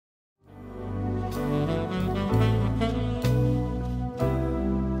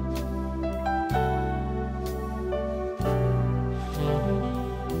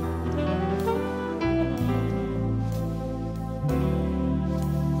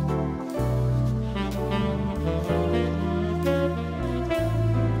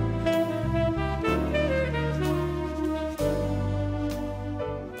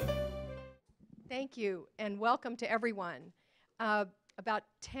you, and welcome to everyone. About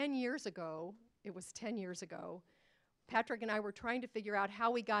 10 years ago, it was 10 years ago, Patrick and I were trying to figure out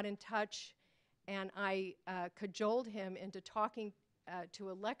how we got in touch, and I cajoled him into talking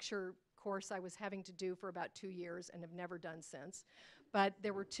to a lecture course I was having to do for about 2 years and have never done since. But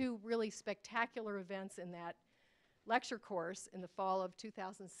there were two really spectacular events in that lecture course in the fall of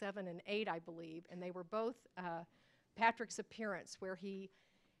 2007 and 8, I believe, and they were both Patrick's appearance, where he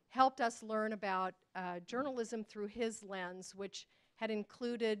helped us learn about journalism through his lens, which had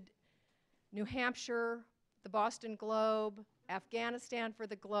included New Hampshire, the Boston Globe, Afghanistan for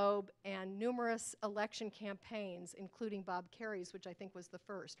the Globe, and numerous election campaigns, including Bob Kerry's, which I think was the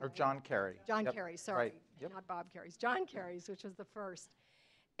first. Or right? John Kerry. John Yep. Kerry, sorry. Right. Yep. Not Bob Kerry's. John Kerry's, which was the first.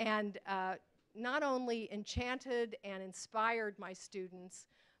 And not only enchanted and inspired my students,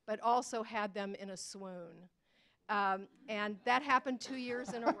 but also had them in a swoon. And that happened 2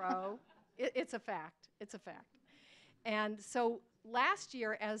 years in a row. It's a fact. It's a fact. And so last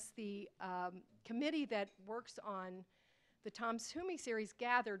year, as the committee that works on the Twomey series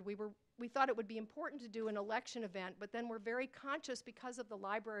gathered, we thought it would be important to do an election event, but then we're very conscious, because of the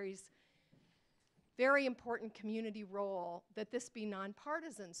library's very important community role, that this be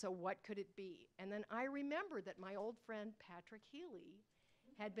nonpartisan. So what could it be? And then I remembered that my old friend Patrick Healy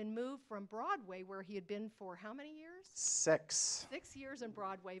had been moved from Broadway, where he had been for how many years? 6. 6 years in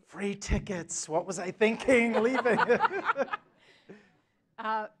Broadway. Free tickets. What was I thinking leaving?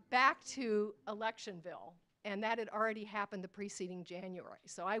 Back to Electionville. And that had already happened the preceding January.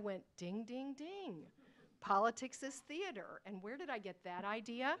 So I went, ding, ding, ding. Politics is theater. And where did I get that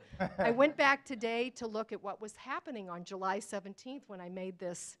idea? I went back today to look at what was happening on July 17th when I made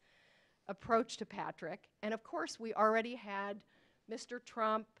this approach to Patrick. And of course, we already had Mr.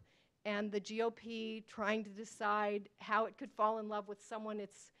 Trump and the GOP trying to decide how it could fall in love with someone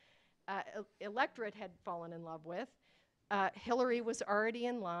its electorate had fallen in love with. Hillary was already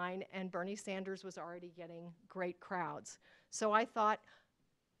in line, and Bernie Sanders was already getting great crowds. So I thought,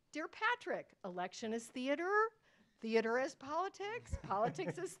 dear Patrick, election is theater, theater is politics,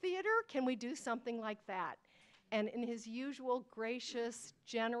 politics is theater. Can we do something like that? And in his usual gracious,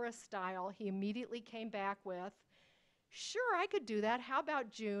 generous style, he immediately came back with, sure, I could do that. How about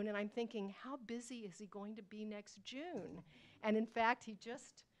June? And I'm thinking, how busy is he going to be next June? And in fact, he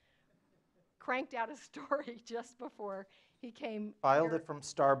just cranked out a story just before he came. Filed it from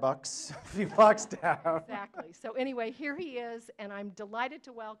Starbucks a few blocks down. Exactly. So anyway, here he is, and I'm delighted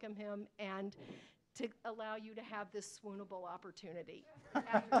to welcome him and to allow you to have this swoonable opportunity.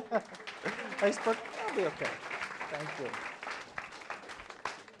 Thanks, Brooke. I'll be okay. Thank you.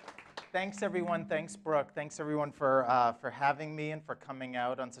 Thanks, everyone. Thanks, Brooke. Thanks, everyone, for having me and for coming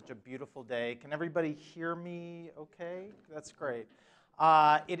out on such a beautiful day. Can everybody hear me okay? That's great.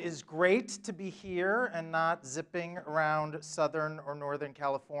 It is great to be here and not zipping around Southern or Northern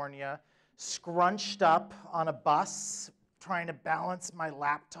California, scrunched up on a bus, trying to balance my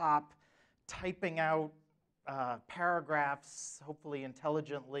laptop, typing out paragraphs, hopefully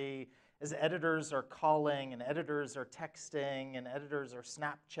intelligently, as editors are calling and editors are texting and editors are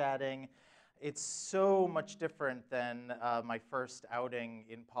Snapchatting. It's so much different than my first outing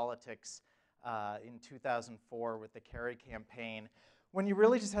in politics in 2004 with the Kerry campaign, when you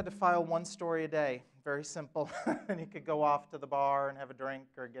really just had to file one story a day, very simple, and you could go off to the bar and have a drink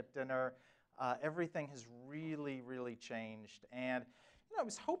or get dinner. Everything has really, really changed. And I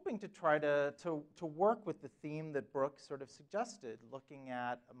was hoping to try to work with the theme that Brooke sort of suggested, looking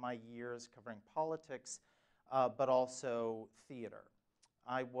at my years covering politics, but also theater.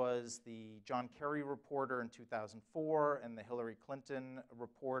 I was the John Kerry reporter in 2004 and the Hillary Clinton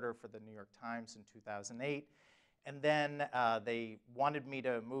reporter for the New York Times in 2008. And then they wanted me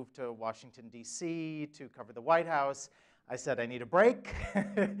to move to Washington, D.C. to cover the White House. I said, I need a break.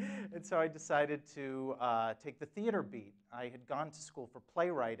 And so I decided to take the theater beat. I had gone to school for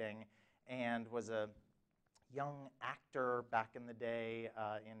playwriting and was a young actor back in the day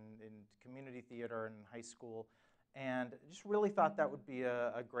in community theater in high school, and just really thought that would be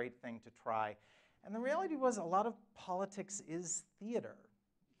a great thing to try. And the reality was, a lot of politics is theater.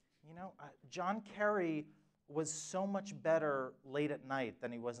 You know, John Kerry was so much better late at night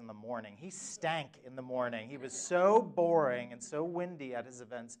than he was in the morning. He stank in the morning. He was so boring and so windy at his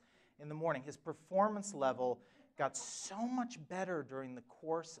events in the morning. His performance level got so much better during the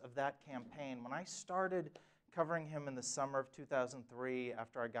course of that campaign. When I started covering him in the summer of 2003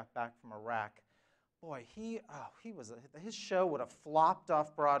 after I got back from Iraq, boy, his show would have flopped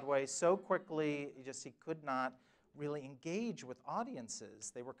off Broadway so quickly, he could not really engage with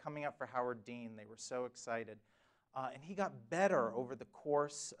audiences. They were coming up for Howard Dean. They were so excited. And he got better over the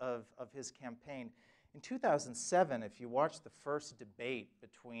course of his campaign. In 2007, if you watch the first debate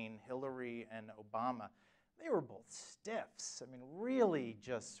between Hillary and Obama, they were both stiffs. I mean, really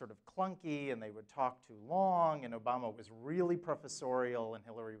just sort of clunky, and they would talk too long, and Obama was really professorial, and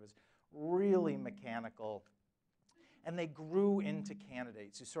Hillary was really mechanical. And they grew into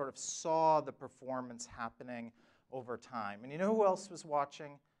candidates. You sort of saw the performance happening over time. And you know who else was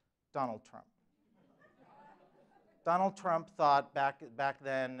watching? Donald Trump. Donald Trump thought back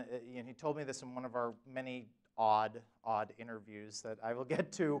then, and he told me this in one of our many odd interviews that I will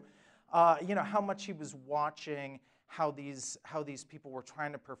get to, how much he was watching how these people were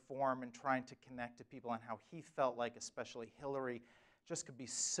trying to perform and trying to connect to people, and how he felt like, especially Hillary, just could be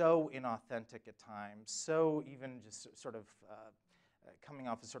so inauthentic at times, so even just sort of coming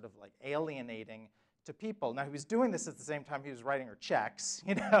off as sort of like alienating to people. Now, he was doing this at the same time he was writing her checks,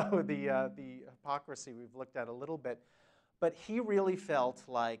 the hypocrisy we've looked at a little bit. But he really felt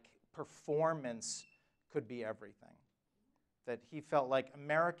like performance could be everything. That he felt like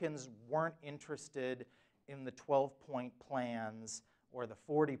Americans weren't interested in the 12-point plans or the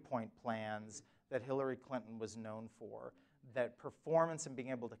 40-point plans that Hillary Clinton was known for. That performance and being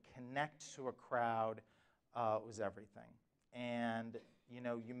able to connect to a crowd was everything. And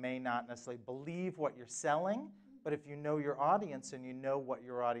you may not necessarily believe what you're selling, but if you know your audience and you know what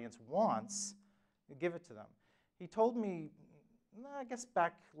your audience wants, you give it to them. He told me, I guess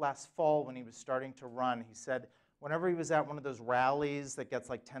back last fall when he was starting to run, he said whenever he was at one of those rallies that gets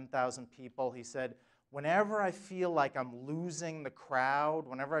like 10,000 people, he said, whenever I feel like I'm losing the crowd,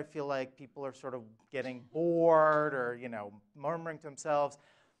 whenever I feel like people are sort of getting bored or, murmuring to themselves,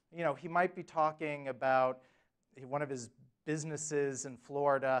 he might be talking about one of his businesses in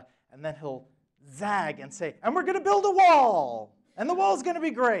Florida, and then he'll zag and say, and we're going to build a wall, and the wall's going to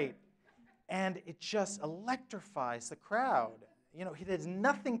be great. And it just electrifies the crowd. It has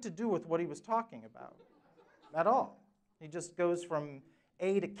nothing to do with what he was talking about at all. He just goes from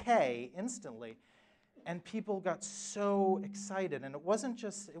A to K instantly. And people got so excited. And it wasn't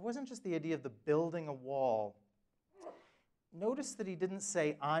just the idea of the building a wall. Notice that he didn't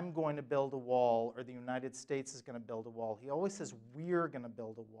say, I'm going to build a wall, or the United States is going to build a wall. He always says, we're going to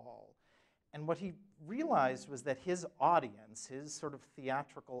build a wall. And what he realized was that his audience, his sort of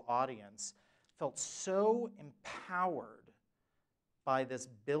theatrical audience, felt so empowered by this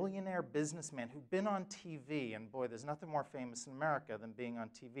billionaire businessman who'd been on TV, and boy, there's nothing more famous in America than being on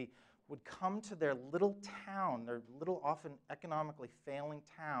TV, would come to their little town, their little often economically failing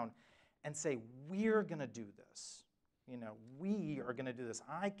town, and say, we're going to do this. We are going to do this.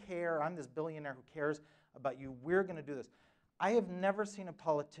 I care. I'm this billionaire who cares about you. We're going to do this. I have never seen a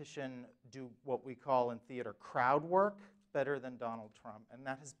politician do what we call in theater crowd work better than Donald Trump, and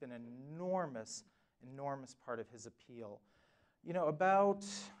that has been an enormous, enormous part of his appeal. About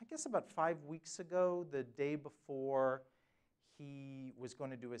 5 weeks ago, the day before he was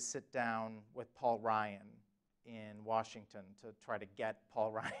going to do a sit-down with Paul Ryan in Washington to try to get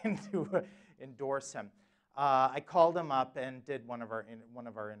Paul Ryan to endorse him, I called him up and did one of our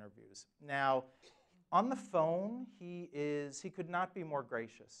interviews. Now, on the phone, he could not be more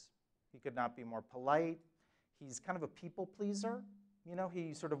gracious. He could not be more polite. He's kind of a people pleaser.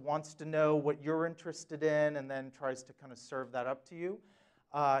 He sort of wants to know what you're interested in and then tries to kind of serve that up to you.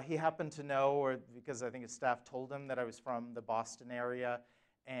 He happened to know, or because I think his staff told him that I was from the Boston area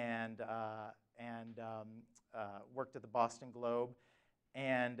and worked at the Boston Globe.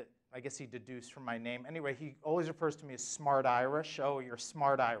 And I guess he deduced from my name. Anyway, he always refers to me as smart Irish. Oh, you're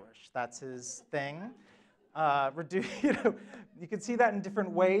smart Irish. That's his thing. You can see that in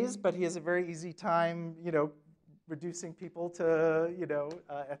different ways, but he has a very easy time, reducing people to,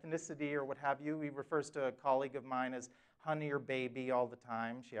 ethnicity or what have you. He refers to a colleague of mine as honey or baby all the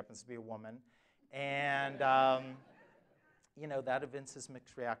time. She happens to be a woman. And, that evinces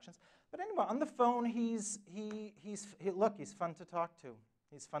mixed reactions. But anyway, on the phone, he's fun to talk to.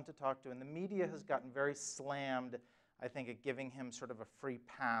 He's fun to talk to. And the media has gotten very slammed, I think, at giving him sort of a free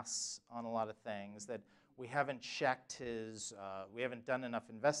pass on a lot of things, that we haven't checked we haven't done enough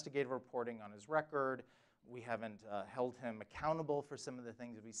investigative reporting on his record. We haven't held him accountable for some of the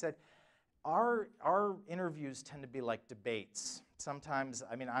things that he said. Our interviews tend to be like debates. Sometimes,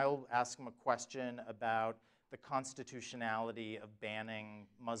 I'll ask him a question about the constitutionality of banning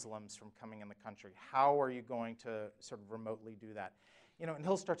Muslims from coming in the country. How are you going to sort of remotely do that? And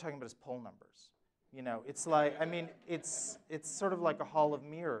he'll start talking about his poll numbers. It's like, it's sort of like a hall of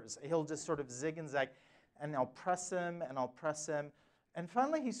mirrors. He'll just sort of zig and zag, and I'll press him, and I'll press him. And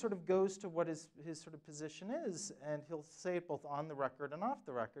finally, he sort of goes to what his sort of position is, and he'll say it both on the record and off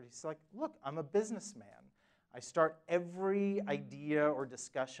the record. He's like, look, I'm a businessman. I start every idea or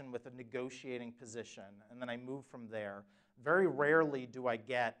discussion with a negotiating position, and then I move from there. Very rarely do I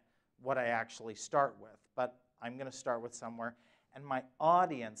get what I actually start with, but I'm going to start with somewhere, and my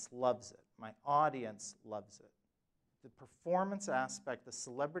audience loves it. My audience loves it. The performance aspect, the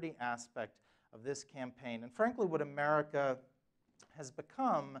celebrity aspect of this campaign, and frankly what America has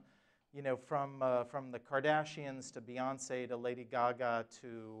become, you know, from the Kardashians to Beyonce to Lady Gaga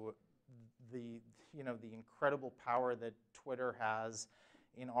to the incredible power that Twitter has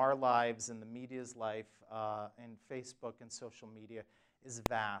in our lives, in the media's life, and Facebook and social media is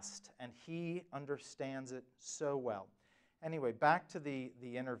vast, and he understands it so well. Anyway, back to the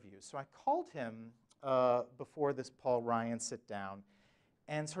interview. So I called him before this Paul Ryan sit down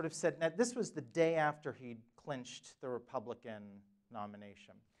and sort of said, now this was the day after he'd clinched the Republican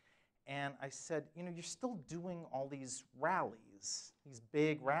nomination. And I said, you know, you're still doing all these rallies, these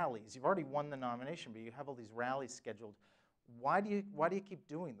big rallies. You've already won the nomination, but you have all these rallies scheduled. Why do you keep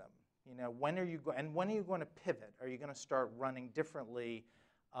doing them? You know, when are you going to pivot? Are you going to start running differently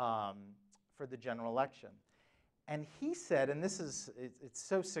for the general election? And he said, and this is, it's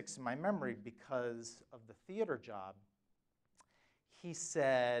so sticks in my memory because of the theater job. He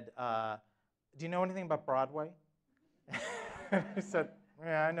said, do you know anything about Broadway? I said,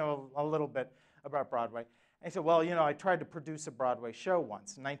 yeah, I know a little bit about Broadway. And he said, well, you know, I tried to produce a Broadway show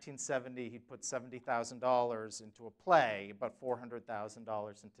once. In 1970, he'd put $70,000 into a play, about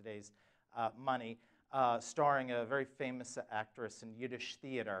 $400,000 in today's money, starring a very famous actress in Yiddish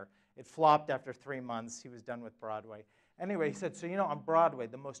theater. It flopped after 3 months. He was done with Broadway. Anyway, he said, so you know, on Broadway,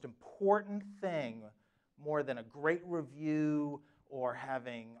 the most important thing, more than a great review or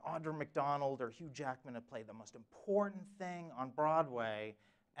having Audra McDonald or Hugh Jackman to play, the most important thing on Broadway,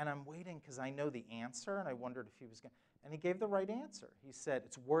 and I'm waiting because I know the answer, and I wondered if he was going to, and he gave the right answer. He said,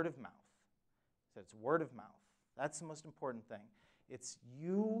 it's word of mouth. He said, it's word of mouth. That's the most important thing. It's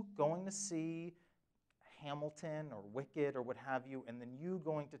you going to see Hamilton or Wicked or what have you, and then you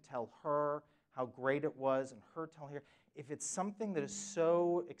going to tell her how great it was, and her telling her. If it's something that is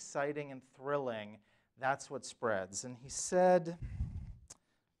so exciting and thrilling, that's what spreads. And he said,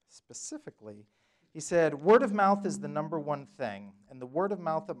 specifically, he said, word of mouth is the #1 thing, and the word of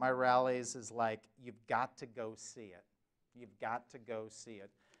mouth at my rallies is like, you've got to go see it. You've got to go see it.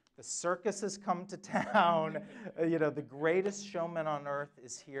 The circus has come to town. You know, the greatest showman on earth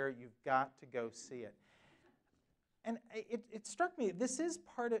is here. You've got to go see it. And it struck me, this is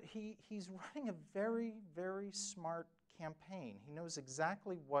part of, he's running a very, very smart campaign. He knows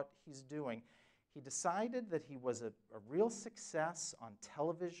exactly what he's doing. He decided that he was a real success on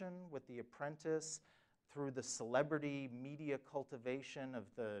television with The Apprentice, through the celebrity media cultivation of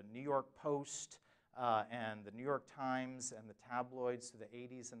the New York Post and the New York Times and the tabloids through the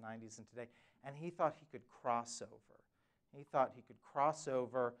 80s and 90s and today. And he thought he could cross over. He thought he could cross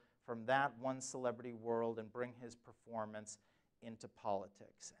over from that one celebrity world and bring his performance into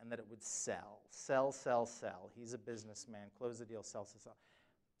politics, and that it would sell, sell, sell, sell. He's a businessman, close the deal, sell, sell, sell.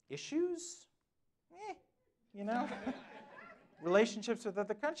 Issues? Meh, you know? Relationships with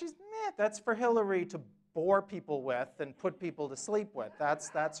other countries? Meh, that's for Hillary to bore people with and put people to sleep with.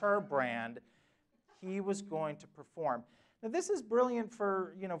 That's her brand. He was going to perform. Now this is brilliant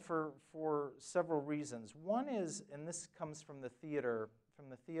for, you know, for several reasons. One is, and this comes from the theater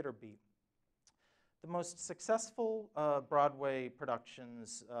beat, the most successful Broadway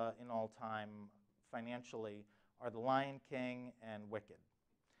productions in all time financially are The Lion King and Wicked.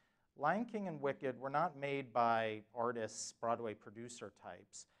 Lion King and Wicked were not made by artists, Broadway producer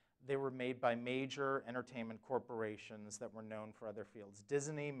types. They were made by major entertainment corporations that were known for other fields.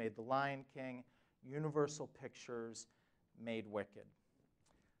 Disney made The Lion King. Universal Pictures made Wicked.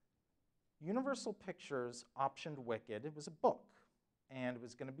 Universal Pictures optioned Wicked. It was a book, and it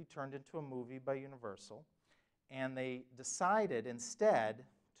was going to be turned into a movie by Universal. And they decided instead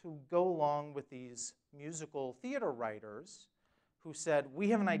to go along with these musical theater writers who said, we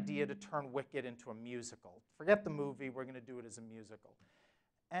have an idea to turn Wicked into a musical. Forget the movie, we're going to do it as a musical.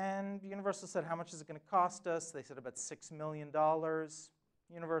 And Universal said, how much is it going to cost us? They said about $6 million.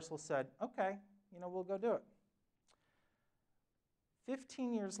 Universal said, okay, you know, we'll go do it.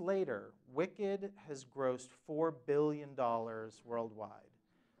 15 years later, Wicked has grossed $4 billion worldwide.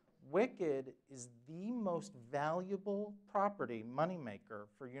 Wicked is the most valuable property, moneymaker,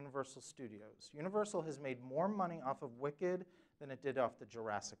 for Universal Studios. Universal has made more money off of Wicked than it did off the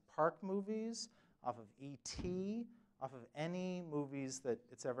Jurassic Park movies, off of E.T., off of any movies that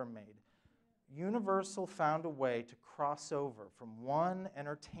it's ever made. Universal found a way to cross over from one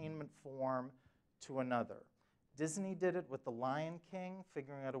entertainment form to another. Disney did it with The Lion King,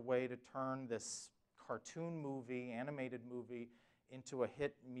 figuring out a way to turn this cartoon movie, animated movie, into a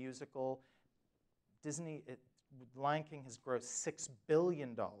hit musical. Lion King has grossed $6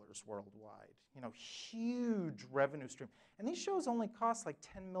 billion worldwide. You know, huge revenue stream. And these shows only cost like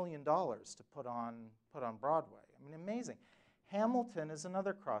 $10 million to put on Broadway. I mean, amazing. Hamilton is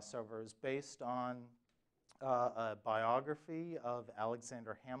another crossover. It's based on a biography of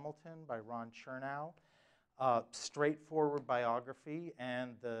Alexander Hamilton by Ron Chernow. Straightforward biography,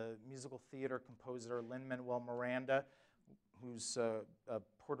 and the musical theater composer Lin-Manuel Miranda, who's a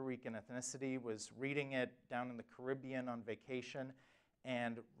Puerto Rican ethnicity, was reading it down in the Caribbean on vacation,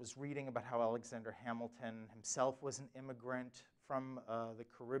 and was reading about how Alexander Hamilton himself was an immigrant from the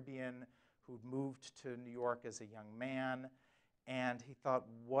Caribbean who'd moved to New York as a young man. And he thought,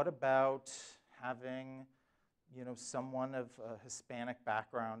 what about having, you know, someone of a Hispanic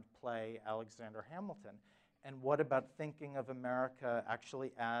background play Alexander Hamilton? And what about thinking of America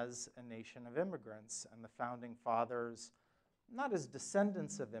actually as a nation of immigrants, and the founding fathers not as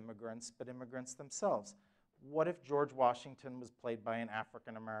descendants of immigrants, but immigrants themselves? What if George Washington was played by an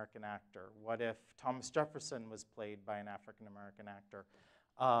African-American actor? What if Thomas Jefferson was played by an African-American actor?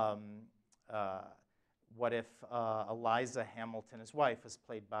 What if Eliza Hamilton, his wife, was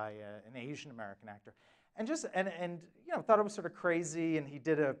played by an Asian-American actor? And you know, thought it was sort of crazy, and he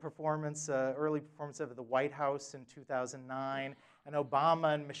did a performance, early performance of the White House in 2009, and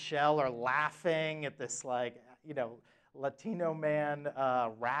Obama and Michelle are laughing at this, like, you know, Latino man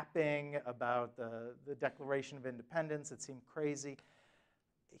rapping about the Declaration of Independence. It seemed crazy.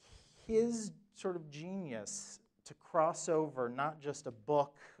 His sort of genius to cross over not just a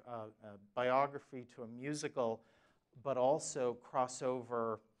book, a biography to a musical, but also cross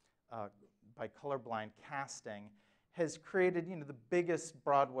over by colorblind casting, has created, you know, the biggest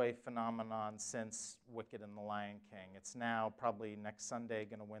Broadway phenomenon since Wicked and the Lion King. It's now probably next Sunday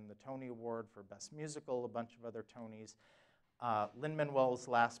going to win the Tony Award for Best Musical, a bunch of other Tonys. Lin-Manuel's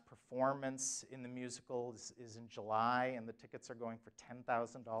last performance in the musical is in July, and the tickets are going for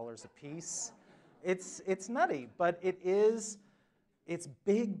 $10,000 a piece. It's nutty, but it's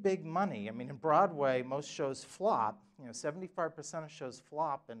big money. I mean, in Broadway, most shows flop. You know, 75% of shows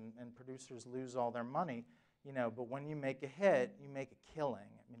flop, and producers lose all their money. You know, but when you make a hit, you make a killing.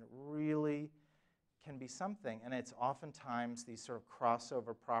 I mean, it really can be something, and it's oftentimes these sort of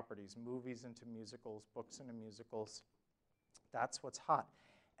crossover properties, movies into musicals, books into musicals. That's what's hot.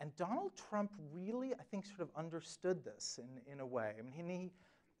 And Donald Trump really, I think, sort of understood this in a way. I mean,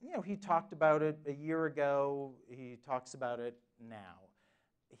 he talked about it a year ago. He talks about it now.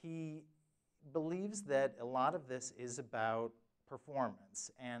 He believes that a lot of this is about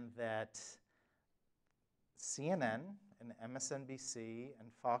performance, and that CNN and MSNBC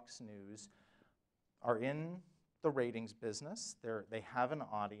and Fox News are in the ratings business. They have an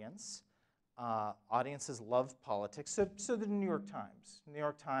audience. Audiences love politics, so the New York Times. New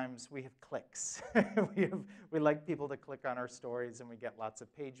York Times, we have clicks. we like people to click on our stories, and we get lots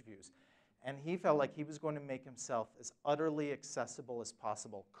of page views. And he felt like he was going to make himself as utterly accessible as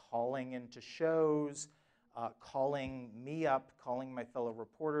possible, calling into shows, calling me up, calling my fellow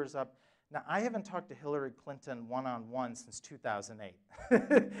reporters up. Now, I haven't talked to Hillary Clinton one-on-one since 2008.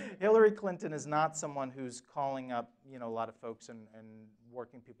 Hillary Clinton is not someone who's calling up, you know, a lot of folks and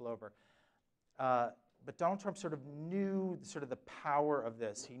working people over. But Donald Trump sort of knew sort of the power of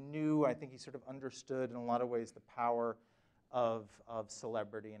this. He knew, I think he sort of understood in a lot of ways the power of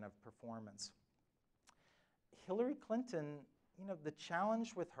celebrity and of performance. Hillary Clinton, you know, the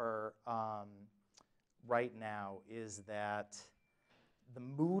challenge with her right now is that the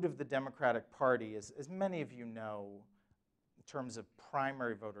mood of the Democratic Party, as many of you know, in terms of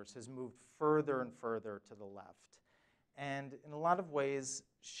primary voters, has moved further and further to the left. And in a lot of ways,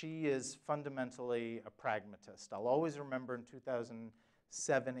 she is fundamentally a pragmatist. I'll always remember in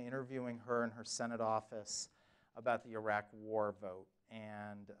 2007 interviewing her in her Senate office about the Iraq War vote.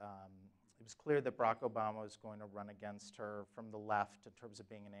 And it was clear that Barack Obama was going to run against her from the left in terms of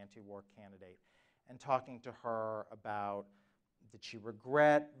being an anti-war candidate. And talking to her about, did she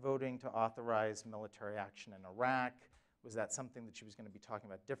regret voting to authorize military action in Iraq? Was that something that she was going to be talking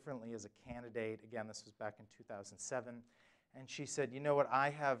about differently as a candidate? Again, this was back in 2007. And she said, you know what,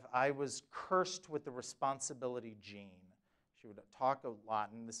 I was cursed with the responsibility gene. She would talk a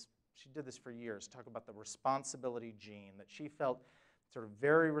lot, and she did this for years, talk about the responsibility gene, that she felt sort of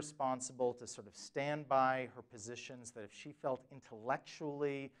very responsible to sort of stand by her positions, that if she felt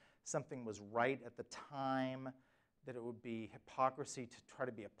intellectually something was right at the time, that it would be hypocrisy to try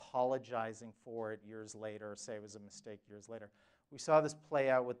to be apologizing for it years later, say it was a mistake years later. We saw this play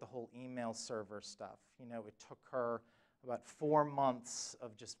out with the whole email server stuff. You know, it took her about 4 months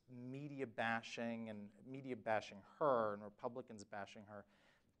of just media bashing and media bashing her and Republicans bashing her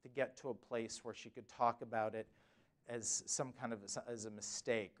to get to a place where she could talk about it as some kind of as a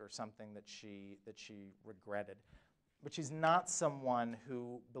mistake or something that she regretted. But she's not someone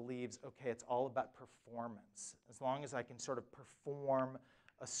who believes, okay, it's all about performance. As long as I can sort of perform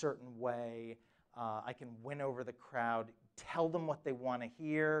a certain way, I can win over the crowd, tell them what they want to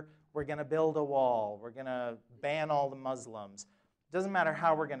hear. We're going to build a wall. We're going to ban all the Muslims. Doesn't matter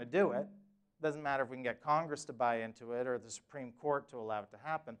how we're going to do it. Doesn't matter if we can get Congress to buy into it or the Supreme Court to allow it to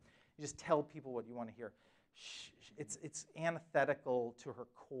happen. You just tell people what you want to hear. It's antithetical to her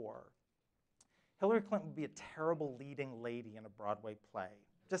core. Hillary Clinton would be a terrible leading lady in a Broadway play.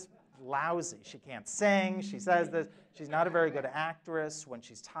 Just lousy. She can't sing. She says this. She's not a very good actress when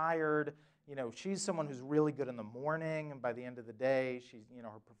she's tired. You know, she's someone who's really good in the morning, and by the end of the day, she's, you know,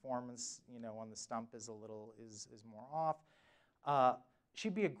 her performance, you know, on the stump is a little is more off.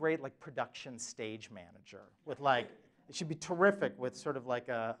 She'd be a great like production stage manager with like. She'd be terrific with sort of like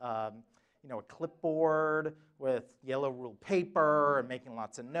a you know, a clipboard with yellow ruled paper and making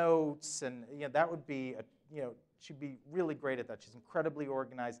lots of notes, and you know, that would be a, you know, she'd be really great at that. She's incredibly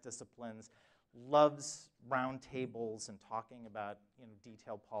organized, disciplines, loves round tables and talking about, you know,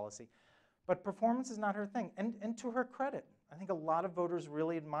 detailed policy. But performance is not her thing. And to her credit, I think a lot of voters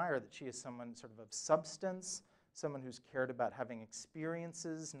really admire that she is someone sort of substance, someone who's cared about having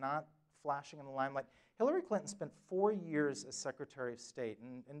experiences, not flashing in the limelight. Hillary Clinton spent 4 years as Secretary of State.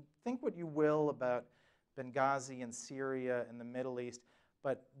 And think what you will about Benghazi and Syria and the Middle East,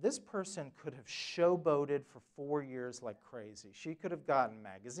 but this person could have showboated for 4 years like crazy. She could have gotten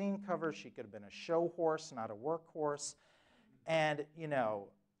magazine covers. She could have been a show horse, not a workhorse. And, you know,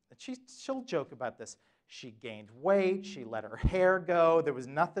 she'll joke about this. She gained weight. She let her hair go. There was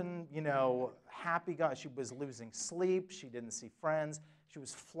nothing, you know, happy. She was losing sleep. She didn't see friends. She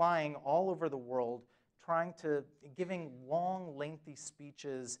was flying all over the world, giving long, lengthy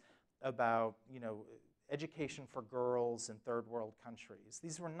speeches about, you know, education for girls in third world countries.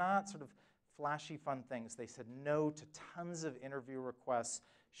 These were not sort of flashy, fun things. They said no to tons of interview requests.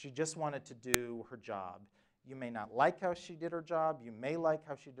 She just wanted to do her job. You may not like how she did her job. You may like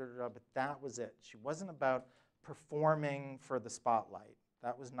how she did her job, but that was it. She wasn't about performing for the spotlight.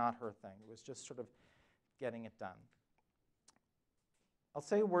 That was not her thing. It was just sort of getting it done. I'll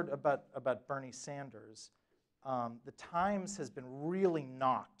say a word about Bernie Sanders. The Times has been really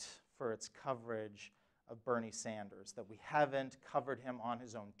knocked for its coverage of Bernie Sanders, that we haven't covered him on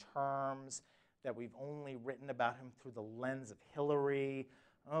his own terms, that we've only written about him through the lens of Hillary.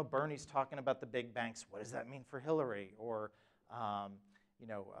 Oh, Bernie's talking about the big banks. What does that mean for Hillary? Or,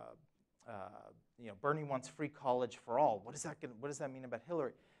 Bernie wants free college for all. What does that mean about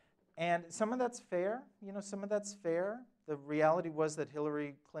Hillary? And some of that's fair. You know, some of that's fair. The reality was that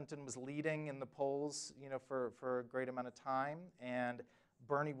Hillary Clinton was leading in the polls, you know, for a great amount of time, and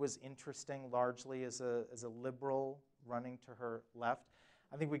Bernie was interesting largely as a liberal running to her left.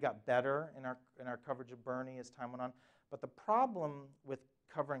 I think we got better in our coverage of Bernie as time went on. But the problem with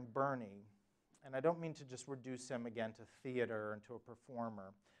covering Bernie, and I don't mean to just reduce him again to theater and to a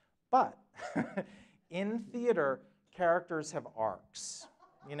performer, but in theater, characters have arcs.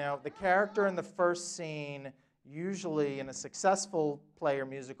 You know, the character in the first scene, usually in a successful play or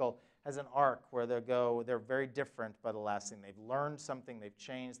musical, has an arc where they're very different by the last scene. They've learned something, they've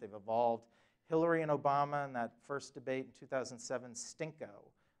changed, they've evolved. Hillary and Obama in that first debate in 2007, stinko.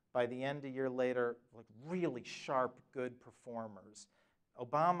 By the end, a year later, like really sharp, good performers.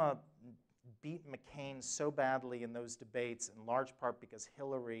 Obama beat McCain so badly in those debates, in large part because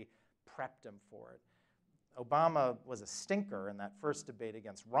Hillary prepped him for it. Obama was a stinker in that first debate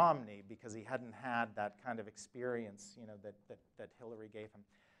against Romney because he hadn't had that kind of experience, you know, that Hillary gave him.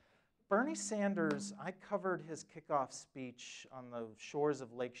 Bernie Sanders, I covered his kickoff speech on the shores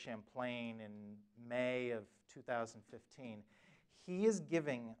of Lake Champlain in May of 2015. He is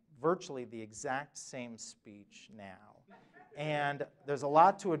giving virtually the exact same speech now. And there's a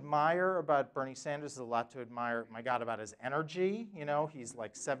lot to admire about Bernie Sanders. There's a lot to admire, my God, about his energy. You know, he's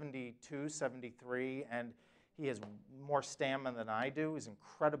like 72, 73, and he has more stamina than I do. He's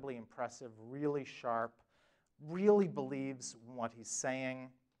incredibly impressive, really sharp, really believes in what he's saying.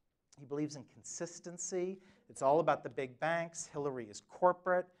 He believes in consistency. It's all about the big banks. Hillary is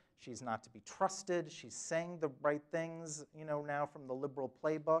corporate. She's not to be trusted. She's saying the right things, you know, now from the liberal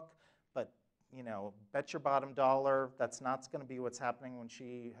playbook. But, you know, bet your bottom dollar that's not going to be what's happening when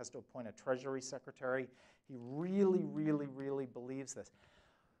she has to appoint a Treasury Secretary. He really, really, really believes this.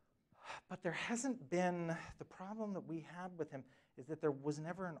 But there hasn't been, the problem that we had with him is that there was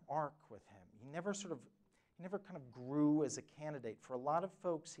never an arc with him. He he never kind of grew as a candidate. For a lot of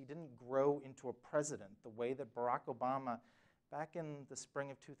folks, he didn't grow into a president the way that Barack Obama, back in the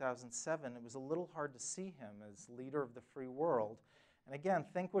spring of 2007, it was a little hard to see him as leader of the free world. And again,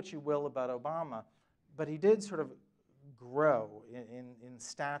 think what you will about Obama, but he did sort of grow in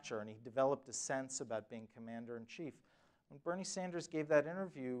stature, and he developed a sense about being commander-in-chief. When Bernie Sanders gave that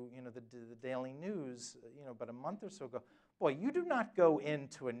interview, the Daily News, about a month or so ago, boy, you do not go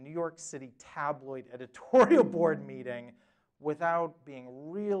into a New York City tabloid editorial board meeting without being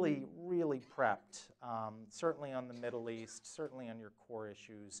really, really prepped, certainly on the Middle East, certainly on your core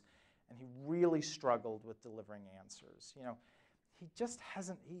issues, and he really struggled with delivering answers. He just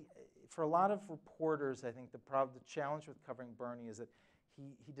hasn't, for a lot of reporters, I think the challenge with covering Bernie is that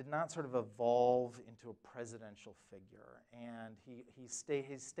he did not sort of evolve into a presidential figure, and he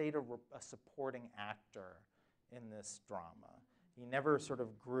stayed a supporting actor in this drama. He never sort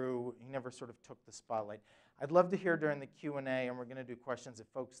of grew, he never sort of took the spotlight. I'd love to hear during the Q&A, and we're going to do questions if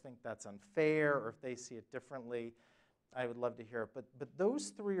folks think that's unfair or if they see it differently. I would love to hear it. But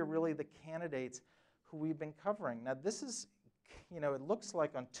those three are really the candidates who we've been covering. Now this is, it looks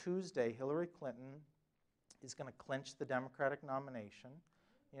like on Tuesday, Hillary Clinton is going to clinch the Democratic nomination.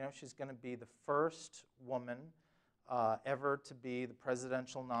 She's going to be the first woman ever to be the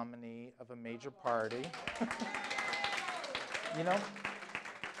presidential nominee of a major party.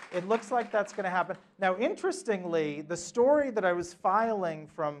 It looks like that's going to happen. Now, interestingly, the story that I was filing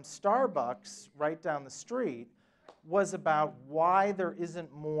from Starbucks right down the street was about why there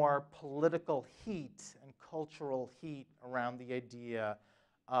isn't more political heat and cultural heat around the idea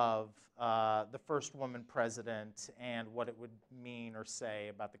of the first woman president and what it would mean or say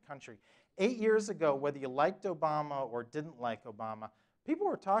about the country. 8 years ago, whether you liked Obama or didn't like Obama, people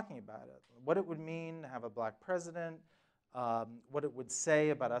were talking about it. What it would mean to have a black president, what it would say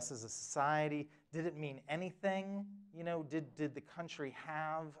about us as a society. Did it mean anything? Did the country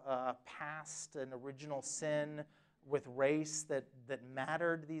have past an original sin with race that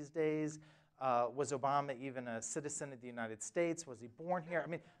mattered these days? Was Obama even a citizen of the United States? Was he born here? I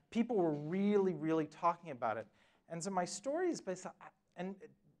mean, people were really, really talking about it. And so my story is based on, and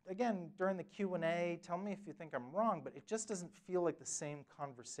again, during the Q&A, tell me if you think I'm wrong, but it just doesn't feel like the same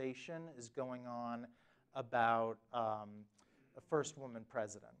conversation is going on about a first woman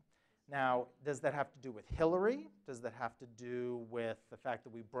president. Now, does that have to do with Hillary? Does that have to do with the fact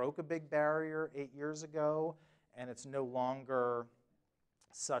that we broke a big barrier 8 years ago and it's no longer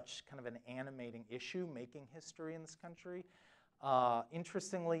such kind of an animating issue making history in this country?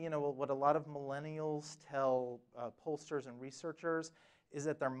 Interestingly, what a lot of millennials tell pollsters and researchers is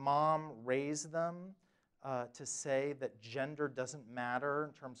that their mom raised them to say that gender doesn't matter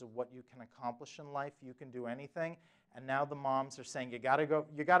in terms of what you can accomplish in life. You can do anything. And now the moms are saying, you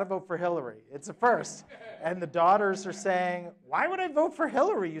gotta vote for Hillary. It's a first. And the daughters are saying, why would I vote for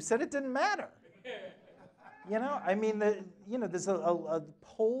Hillary? You said it didn't matter. I mean, there's a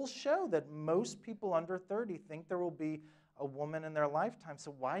polls show that most people under 30 think there will be a woman in their lifetime.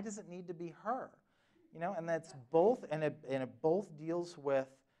 So why does it need to be her? And that's both, and it both deals with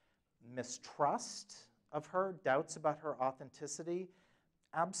mistrust of her, doubts about her authenticity,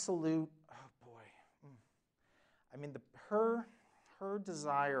 absolute, oh boy. I mean, her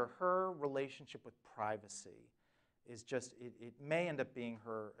desire, her relationship with privacy is just, it may end up being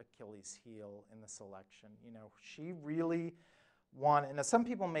her Achilles heel in this election. She really wanted, and some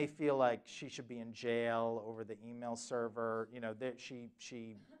people may feel like she should be in jail over the email server.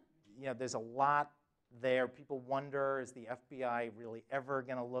 There's a lot there. People wonder, is the FBI really ever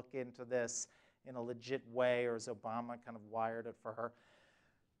going to look into this in a legit way, or is Obama kind of wired it for her?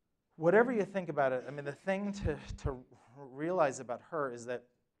 Whatever you think about it, I mean, the thing to realize about her is that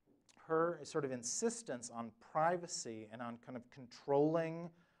her sort of insistence on privacy and on kind of controlling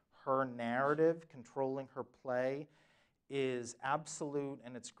her narrative, controlling her play, is absolute,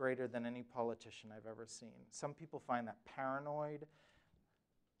 and it's greater than any politician I've ever seen. Some people find that paranoid.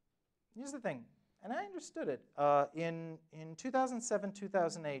 Here's the thing, and I understood it. In 2007,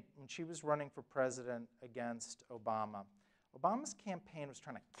 2008, when she was running for president against Obama, Obama's campaign was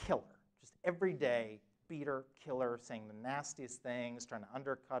trying to kill her. Just every day, beat her, kill her, saying the nastiest things, trying to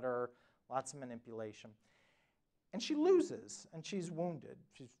undercut her, lots of manipulation. And she loses, and she's wounded.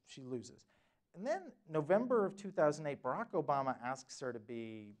 She loses. And then November of 2008, Barack Obama asks her to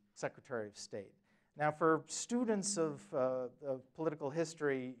be Secretary of State. Now, for students of political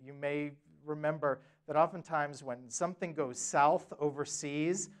history, you may remember that oftentimes when something goes south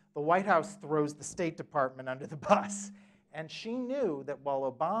overseas, the White House throws the State Department under the bus. And she knew that while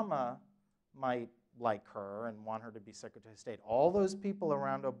Obama might like her and want her to be Secretary of State. All those people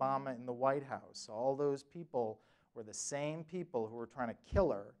around Obama in the White House, all those people were the same people who were trying to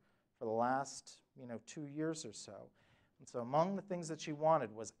kill her for the last 2 years or so. And so among the things that she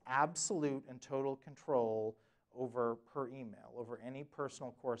wanted was absolute and total control over her email, over any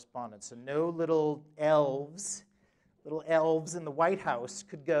personal correspondence. So no little elves in the White House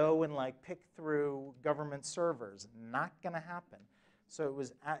could go and pick through government servers. Not going to happen. So it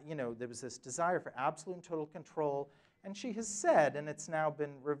was, there was this desire for absolute and total control. And she has said, and it's now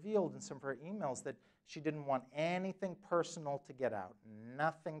been revealed in some of her emails, that she didn't want anything personal to get out.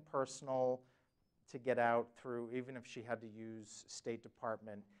 Nothing personal to get out through, even if she had to use State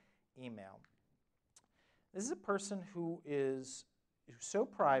Department email. This is a person who's so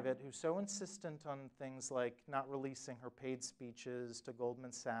private, who's so insistent on things like not releasing her paid speeches to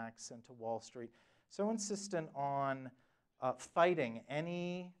Goldman Sachs and to Wall Street, so insistent on fighting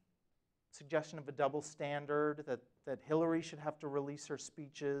any suggestion of a double standard, that Hillary should have to release her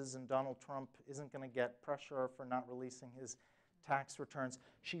speeches and Donald Trump isn't going to get pressure for not releasing his tax returns.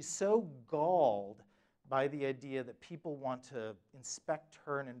 She's so galled by the idea that people want to inspect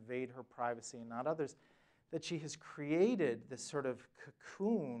her and invade her privacy and not others, that she has created this sort of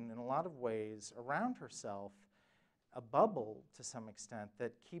cocoon in a lot of ways around herself, a bubble to some extent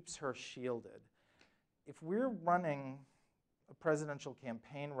that keeps her shielded. If we're running a presidential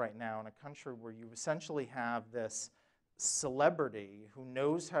campaign right now in a country where you essentially have this celebrity who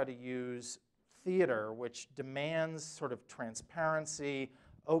knows how to use theater, which demands sort of transparency,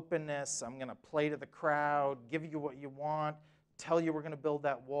 openness, I'm going to play to the crowd, give you what you want, tell you we're going to build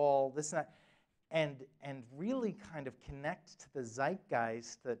that wall, this and that, and really kind of connect to the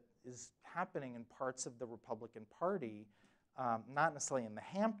zeitgeist that is happening in parts of the Republican Party, not necessarily in the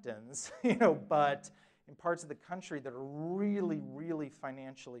Hamptons, but in parts of the country that are really, really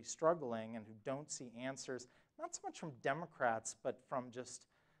financially struggling and who don't see answers, not so much from Democrats, but from just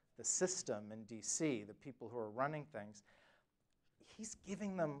the system in DC, the people who are running things. He's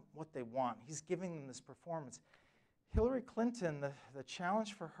giving them what they want. He's giving them this performance. Hillary Clinton, the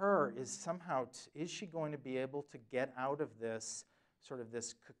challenge for her is somehow, is she going to be able to get out of this sort of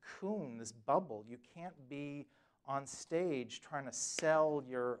this cocoon, this bubble? You can't be on stage trying to sell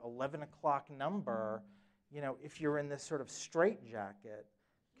your 11 o'clock number, if you're in this sort of straitjacket,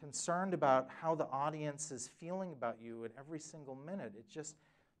 concerned about how the audience is feeling about you at every single minute.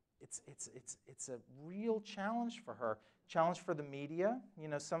 It's a real challenge for her. Challenge for the media.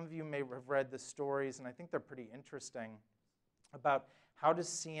 Some of you may have read the stories, and I think they're pretty interesting, about how does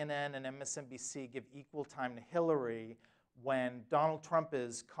CNN and MSNBC give equal time to Hillary when Donald Trump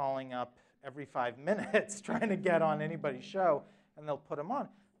is calling up every 5 minutes trying to get on anybody's show, and they'll put him on.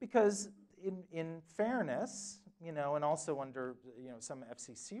 Because in fairness, and also under some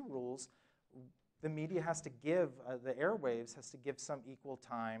FCC rules, the media has to give, the airwaves has to give some equal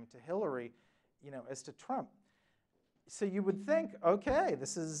time to Hillary, as to Trump. So you would think, okay,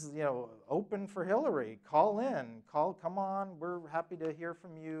 this is open for Hillary. Call in, come on. We're happy to hear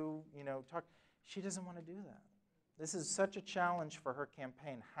from you. Talk. She doesn't want to do that. This is such a challenge for her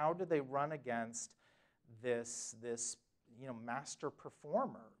campaign. How do they run against this master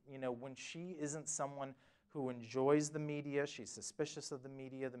performer? When she isn't someone who enjoys the media, she's suspicious of the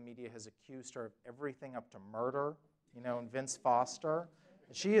media. The media has accused her of everything up to murder. And Vince Foster.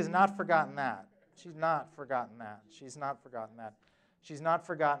 She has not forgotten that. She's not forgotten that. She's not forgotten that. She's not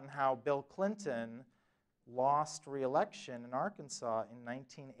forgotten how Bill Clinton lost re-election in Arkansas in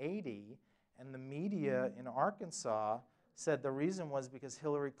 1980, and the media in Arkansas said the reason was because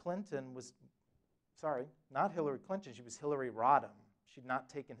Hillary Clinton was, not Hillary Clinton, she was Hillary Rodham. She'd not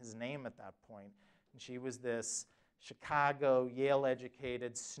taken his name at that point. And she was this Chicago,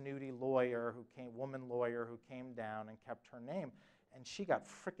 Yale-educated, snooty woman lawyer who came down and kept her name. And she got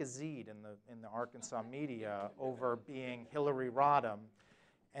fricasseed in the Arkansas media over being Hillary Rodham,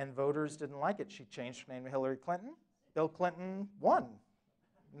 and voters didn't like it. She changed her name to Hillary Clinton. Bill Clinton won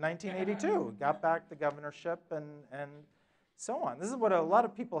in 1982, got back the governorship, and so on. This is what a lot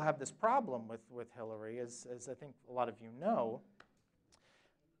of people have this problem with Hillary, as I think a lot of you know.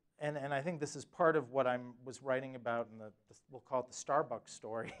 And I think this is part of what I was writing about in we'll call it the Starbucks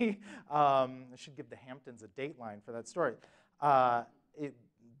story. I should give the Hamptons a dateline for that story.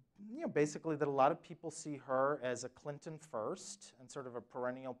 Basically that a lot of people see her as a Clinton first and sort of a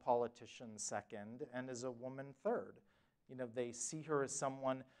perennial politician second, and as a woman third. They see her as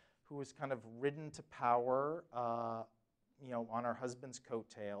someone who was kind of ridden to power, on her husband's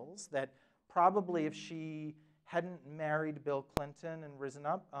coattails, that probably if she hadn't married Bill Clinton and risen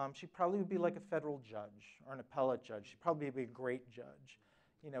up, she probably would be like a federal judge or an appellate judge. She'd probably be a great judge.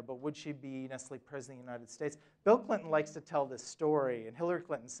 but would she be necessarily president of the United States? Bill Clinton likes to tell this story, and Hillary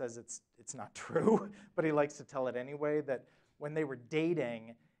Clinton says it's not true, but he likes to tell it anyway, that when they were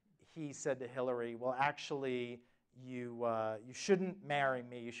dating, he said to Hillary, well, actually, you shouldn't marry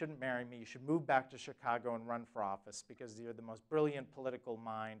me. You shouldn't marry me. You should move back to Chicago and run for office because you're the most brilliant political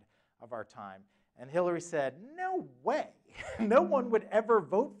mind of our time. And Hillary said, no way. No one would ever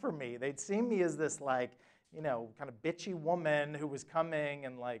vote for me. They'd see me as this, like, kind of bitchy woman who was coming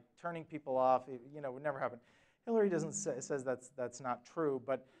and, like, turning people off. It would never happen. Hillary says that's not true,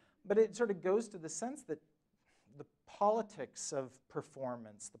 but it sort of goes to the sense that the politics of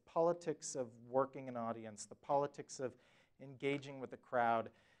performance, the politics of working an audience, the politics of engaging with the crowd,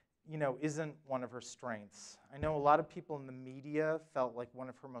 isn't one of her strengths. I know a lot of people in the media felt like one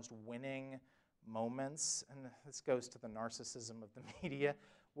of her most winning moments, and this goes to the narcissism of the media,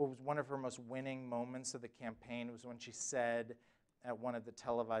 what was one of her most winning moments of the campaign was when she said at one of the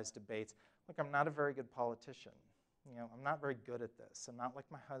televised debates, look, I'm not a very good politician. I'm not very good at this. I'm not like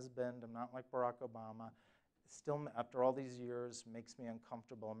my husband. I'm not like Barack Obama. Still, after all these years, makes me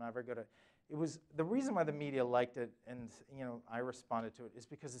uncomfortable. I'm not very good at it. It was the reason why the media liked it, and I responded to it, is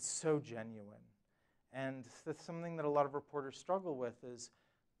because it's so genuine. And that's something that a lot of reporters struggle with is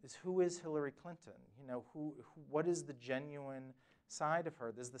who is Hillary Clinton? What is the genuine side of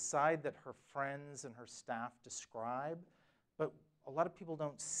her? There's the side that her friends and her staff describe, but a lot of people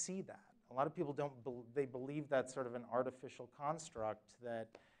don't see that. A lot of people they believe that's sort of an artificial construct that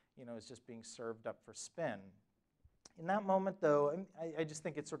is just being served up for spin. In that moment, though, I just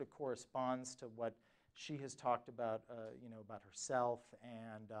think it sort of corresponds to what she has talked about, about herself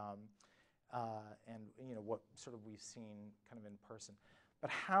and what sort of we've seen kind of in person. But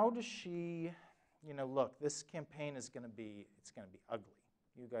how does she, look, this campaign it's going to be ugly.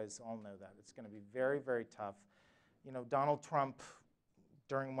 You guys all know that. It's going to be very, very tough. Donald Trump,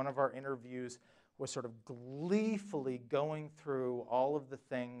 during one of our interviews, was sort of gleefully going through all of the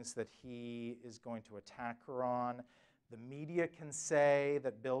things that he is going to attack her on. The media can say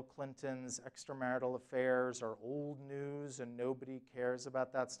that Bill Clinton's extramarital affairs are old news and nobody cares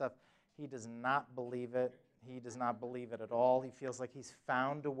about that stuff. He does not believe it. He does not believe it at all. He feels like he's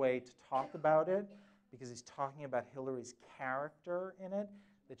found a way to talk about it because he's talking about Hillary's character in it,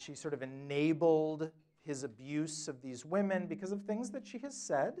 that she sort of enabled his abuse of these women because of things that she has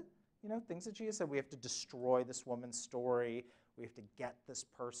said. Things that she has said. We have to destroy this woman's story. We have to get this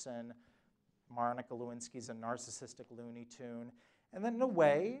person. Monica Lewinsky's a narcissistic Looney Tune. And then in a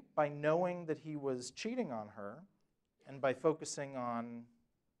way, by knowing that he was cheating on her and by focusing on,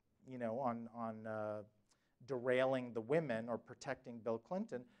 derailing the women or protecting Bill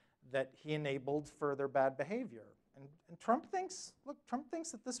Clinton, that he enabled further bad behavior. And Trump thinks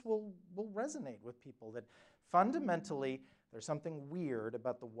that this will resonate with people, that fundamentally there's something weird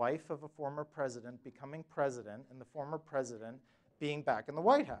about the wife of a former president becoming president and the former president being back in the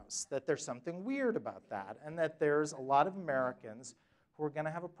White House, that there's something weird about that, and that there's a lot of Americans who are going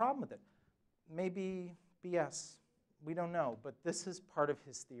to have a problem with it. Maybe BS, we don't know, but this is part of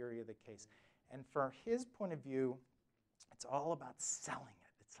his theory of the case. And from his point of view, it's all about selling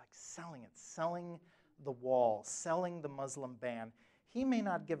it. It's like selling it, selling the wall, selling the Muslim ban. He may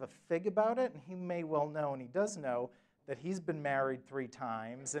not give a fig about it, and he may well know, and he does know, that he's been married 3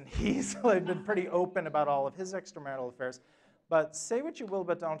 times, and he's been pretty open about all of his extramarital affairs. But say what you will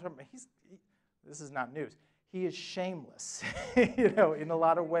about Donald Trump, this is not news. He is shameless, in a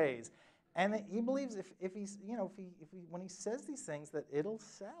lot of ways. And he believes if he's, when he says these things, that it'll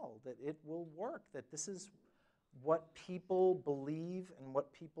sell, that it will work, that this is what people believe and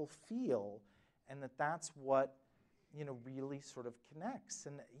what people feel, and that's what, really sort of connects.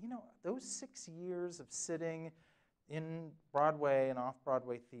 And, those 6 years of sitting in Broadway and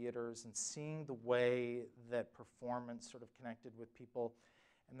off-Broadway theaters and seeing the way that performance sort of connected with people.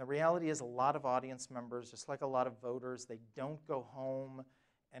 And the reality is a lot of audience members, just like a lot of voters, they don't go home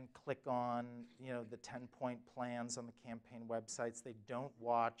and click on the 10-point plans on the campaign websites. They don't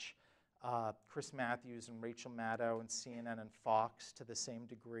watch Chris Matthews and Rachel Maddow and CNN and Fox to the same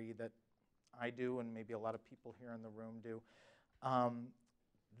degree that I do and maybe a lot of people here in the room do.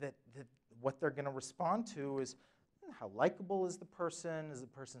 That what they're going to respond to is, how likable is the person? Is the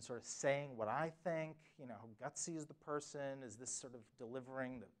person sort of saying what I think? How gutsy is the person? Is this sort of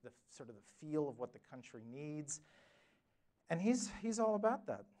delivering the sort of the feel of what the country needs? And he's all about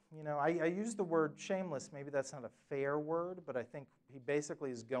that. I use the word shameless. Maybe that's not a fair word, but I think he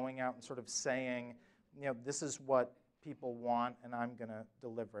basically is going out and sort of saying, this is what people want, and I'm going to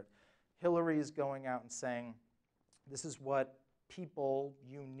deliver it. Hillary is going out and saying, this is what people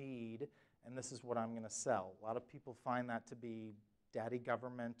you need, and this is what I'm going to sell. A lot of people find that to be daddy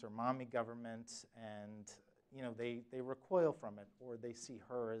government or mommy government, and they recoil from it, or they see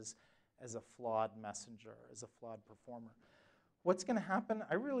her as a flawed messenger, as a flawed performer. What's going to happen?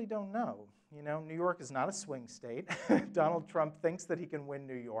 I really don't know. New York is not a swing state. Donald Trump thinks that he can win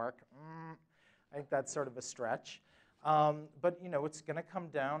New York. I think that's sort of a stretch. But it's going to come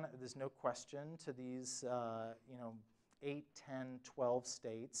down, there's no question, to these 8, 10, 12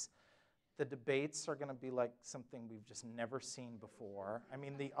 states. The debates are going to be like something we've just never seen before. I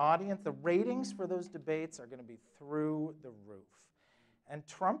mean, the audience, the ratings for those debates are going to be through the roof. And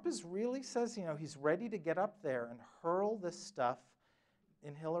Trump really says, he's ready to get up there and hurl this stuff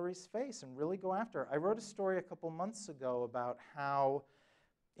in Hillary's face and really go after her. I wrote a story a couple months ago about how,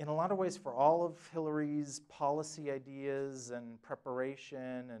 in a lot of ways, for all of Hillary's policy ideas and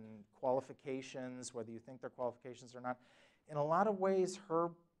preparation and qualifications, whether you think they're qualifications or not, in a lot of ways, her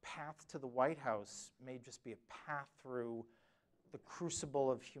path to the White House may just be a path through the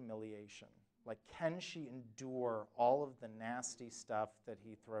crucible of humiliation. Like, can she endure all of the nasty stuff that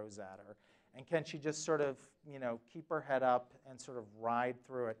he throws at her? And can she just sort of, keep her head up and sort of ride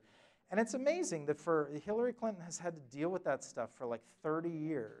through it? And it's amazing that Hillary Clinton has had to deal with that stuff for like 30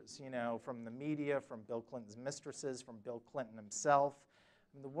 years, from the media, from Bill Clinton's mistresses, from Bill Clinton himself.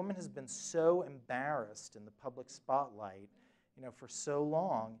 I mean, the woman has been so embarrassed in the public spotlight, for so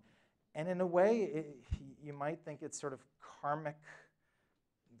long. And in a way, you might think it's sort of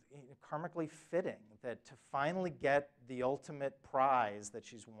karmically fitting that to finally get the ultimate prize that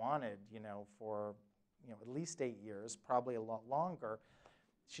she's wanted, for at least 8 years, probably a lot longer,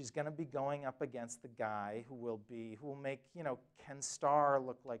 she's going to be going up against the guy who will make Ken Starr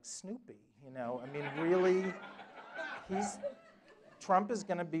look like Snoopy. I mean, really, Trump is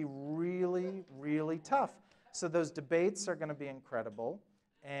going to be really, really tough. So those debates are going to be incredible,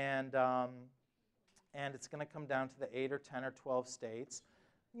 and it's going to come down to the 8 or 10 or 12 states.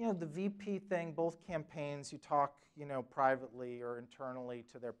 The VP thing, both campaigns, you talk, privately or internally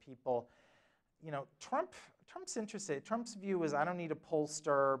to their people. Trump's interested. Trump's view is, I don't need a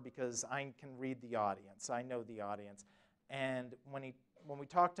pollster because I can read the audience. I know the audience. And when we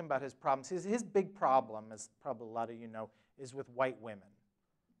talked to him about his problems, his big problem, as probably a lot of you know, is with white women.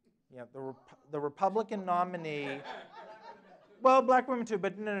 The Republican nominee, well, black women too,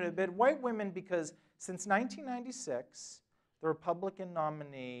 but no, but white women, because since 1996, the Republican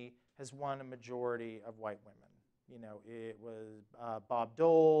nominee has won a majority of white women. It was Bob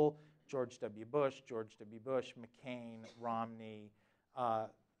Dole, George W. Bush, McCain, Romney.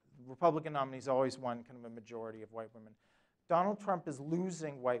 Republican nominees always won kind of a majority of white women. Donald Trump is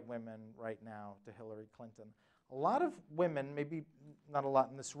losing white women right now to Hillary Clinton. A lot of women, maybe not a lot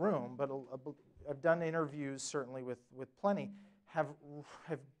in this room, but I've done interviews certainly with plenty, have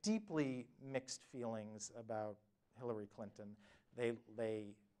deeply mixed feelings about Hillary Clinton.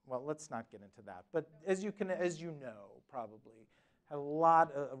 Well, let's not get into that. But as you know, probably, have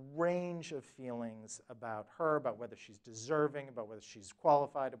a range of feelings about her, about whether she's deserving, about whether she's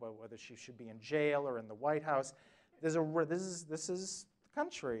qualified, about whether she should be in jail or in the White House. This is the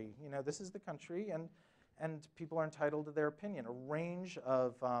country. This is the country, and people are entitled to their opinion. A range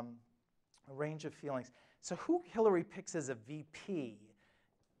of feelings. So who Hillary picks as a VP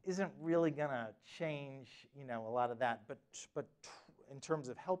isn't really going to change, a lot of that. But in terms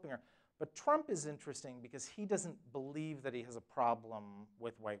of helping her, but Trump is interesting because he doesn't believe that he has a problem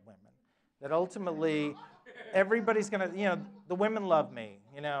with white women. That ultimately, everybody's going to, the women love me.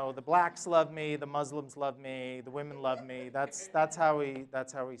 The blacks love me. The Muslims love me. The women love me. That's how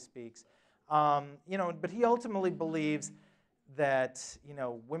he speaks. But he ultimately believes that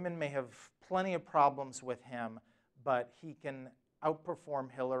women may have plenty of problems with him, but he can outperform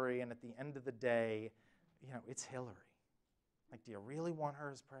Hillary, and at the end of the day, it's Hillary. Like, do you really want her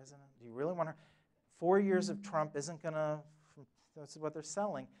as president? Do you really want her? 4 years of Trump isn't going to, that's what they're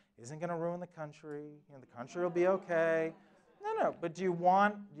selling, isn't going to ruin the country. The country will be okay. No, but do you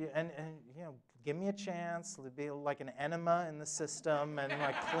want, give me a chance. It'll be like an enema in the system and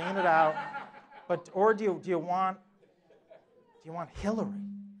like clean it out. Or do you want Hillary?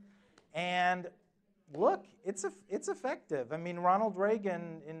 And look, it's effective. I mean, Ronald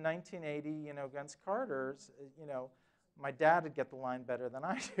Reagan in 1980, against Carter's, my dad would get the line better than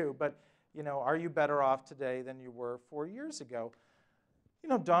I do, but, are you better off today than you were 4 years ago?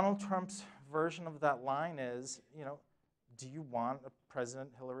 Donald Trump's version of that line is, do you want a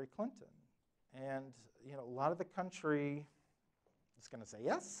President Hillary Clinton? And, a lot of the country is going to say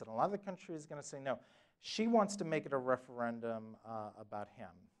yes, and a lot of the country is going to say no. She wants to make it a referendum about him,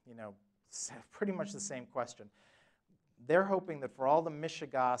 pretty much the same question. They're hoping that for all the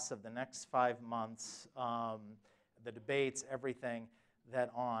mishigas of the next 5 months, the debates, everything,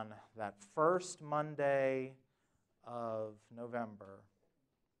 that on that first Monday of November,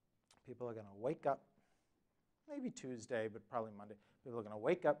 people are going to wake up, maybe Tuesday, but probably Monday. People are going to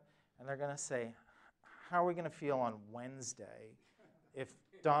wake up and they're going to say, how are we going to feel on Wednesday if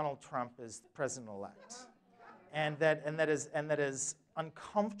Donald Trump is president-elect? And that is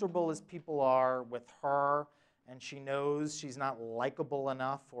uncomfortable as people are with her, and she knows she's not likable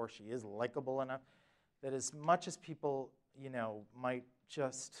enough, or she is likable enough, that as much as people, might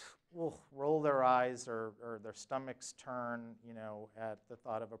just roll their eyes or their stomachs turn, at the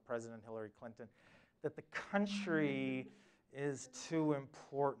thought of a President Hillary Clinton, that the country is too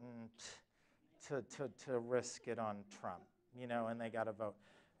important to risk it on Trump, and they got to vote.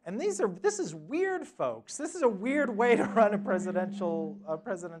 And this is weird, folks. This is a weird way to run a presidential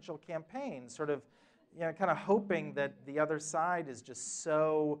campaign, sort of, kind of hoping that the other side is just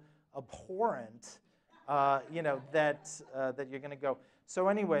so abhorrent, that you're going to go. So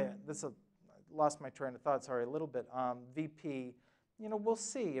anyway, I lost my train of thought. Sorry, a little bit. VP, we'll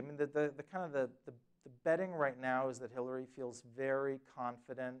see. I mean, the kind of the betting right now is that Hillary feels very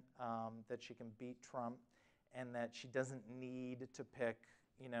confident that she can beat Trump, and that she doesn't need to pick,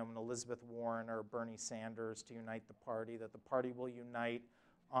 an Elizabeth Warren or Bernie Sanders to unite the party. That the party will unite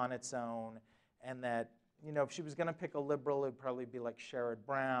on its own, and that if she was going to pick a liberal, it would probably be like Sherrod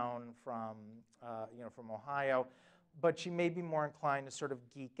Brown from Ohio. But she may be more inclined to sort of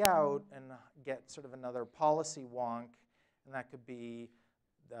geek out and get sort of another policy wonk, and that could be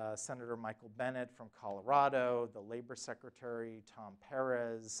Senator Michael Bennet from Colorado, the Labor Secretary Tom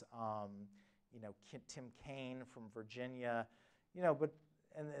Perez, Tim Kaine from Virginia,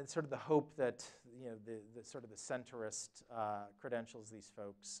 and sort of the hope that the sort of the centrist credentials these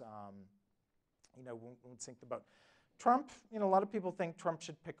folks won't sink the boat. Trump, a lot of people think Trump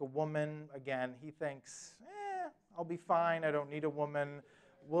should pick a woman. Again, he thinks, I'll be fine. I don't need a woman.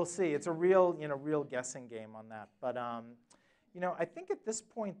 We'll see. It's a real guessing game on that. But I think at this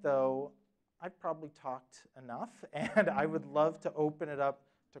point, though, I've probably talked enough, and I would love to open it up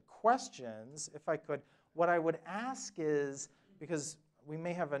to questions if I could. What I would ask is, because we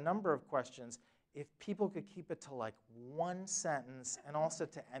may have a number of questions, if people could keep it to like one sentence, and also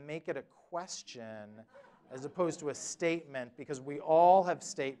to make it a question as opposed to a statement, because we all have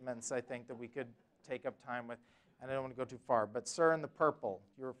statements, I think, that we could take up time with, and I don't want to go too far. But sir in the purple,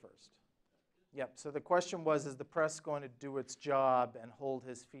 you're first. Yep, so the question was, is the press going to do its job and hold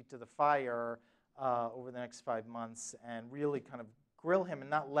his feet to the fire over the next 5 months and really kind of grill him and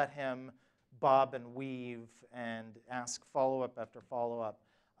not let him bob and weave and ask follow-up after follow-up?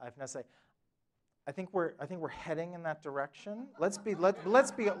 I think we're heading in that direction. Let's be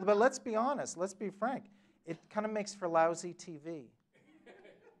honest. Let's be frank. It kind of makes for lousy TV.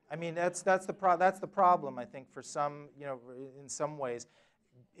 I mean, that's the problem. I think for some, in some ways,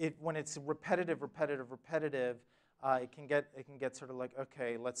 when it's repetitive, it can get sort of like,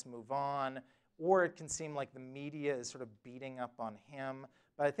 okay, let's move on, or it can seem like the media is sort of beating up on him.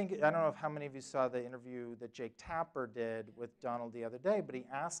 But I don't know how many of you saw the interview that Jake Tapper did with Donald the other day, but he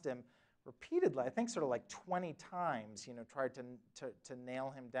asked him repeatedly, I think sort of like 20 times, tried to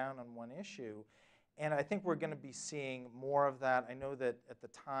nail him down on one issue. And I think we're going to be seeing more of that. I know that at the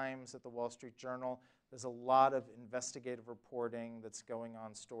Times, at the Wall Street Journal, there's a lot of investigative reporting that's going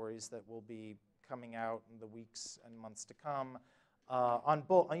on, stories that will be coming out in the weeks and months to come on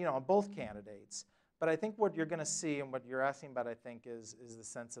both candidates. But I think what you're going to see, and what you're asking about, I think, is the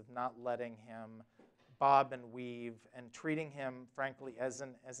sense of not letting him bob and weave and treating him, frankly, as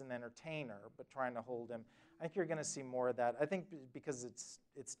an entertainer, but trying to hold him. I think you're going to see more of that. I think because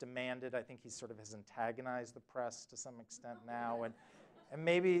it's demanded. I think he sort of has antagonized the press to some extent now, and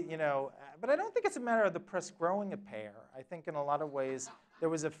maybe, but I don't think it's a matter of the press growing a pair. I think in a lot of ways there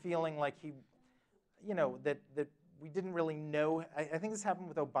was a feeling like he, that we didn't really know. I think this happened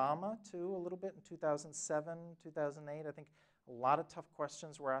with Obama too, a little bit in 2007, 2008. I think a lot of tough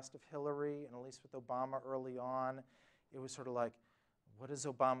questions were asked of Hillary, and at least with Obama early on, it was sort of like, what does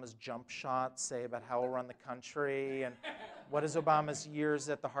Obama's jump shot say about how we'll run the country? And what does Obama's years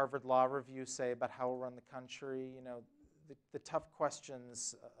at the Harvard Law Review say about how we'll run the country? The tough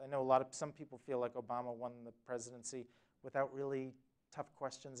questions. I know some people feel like Obama won the presidency without really tough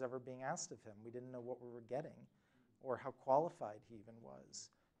questions ever being asked of him. We didn't know what we were getting, or how qualified he even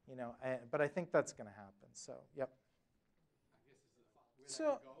was. But I think that's going to happen. So, yep.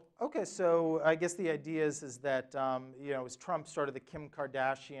 So I guess the idea is that is Trump sort of the Kim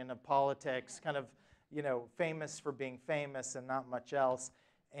Kardashian of politics, kind of famous for being famous and not much else,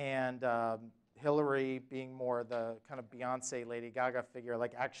 and Hillary being more the kind of Beyonce, Lady Gaga figure,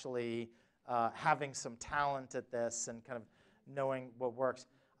 like actually having some talent at this and kind of knowing what works.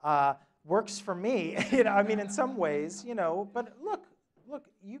 Works for me, I mean, in some ways, but look,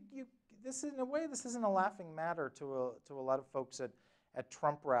 this in a way, this isn't a laughing matter to a lot of folks at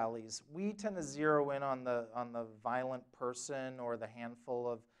Trump rallies. We tend to zero in on the violent person or the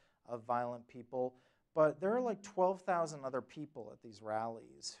handful of violent people, but there are like 12,000 other people at these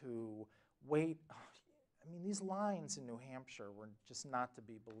rallies who wait. I mean, these lines in New Hampshire were just not to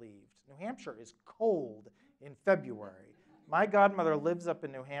be believed. New Hampshire is cold in February. My godmother lives up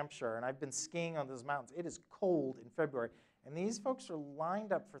in New Hampshire, and I've been skiing on those mountains. It is cold in February, and these folks are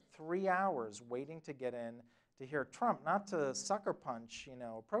lined up for 3 hours waiting to get in to hear Trump, not to sucker punch,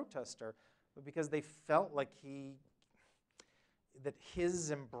 a protester, but because they felt like that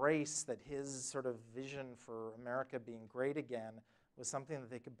his embrace, that his sort of vision for America being great again was something that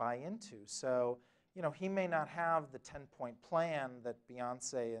they could buy into. So, he may not have the 10-point plan that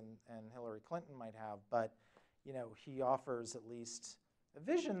Beyonce and Hillary Clinton might have, but he offers at least a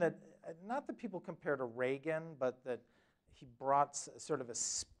vision that, not that people compare to Reagan, but that he brought sort of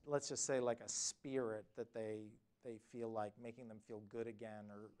let's just say like a spirit that they feel like making them feel good again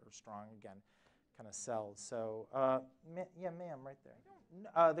or strong again kind of sells. So, yeah, ma'am, right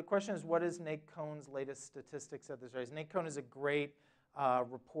there. The question is, what is Nate Cohn's latest statistics at this race? Nate Cohn is a great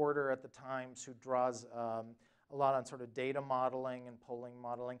reporter at the Times who draws a lot on sort of data modeling and polling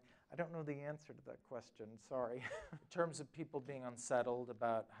modeling. I don't know the answer to that question, sorry. In terms of people being unsettled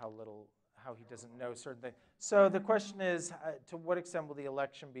about how he doesn't know certain things. So the question is, to what extent will the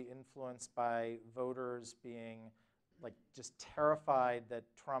election be influenced by voters being like just terrified that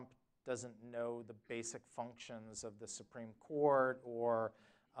Trump doesn't know the basic functions of the Supreme Court or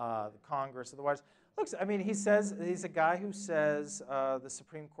the Congress or the White House? Look, I mean, he's a guy who says the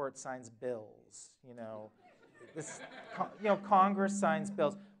Supreme Court signs bills. Congress signs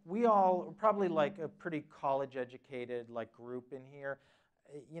bills. We all probably like a pretty college-educated like group in here.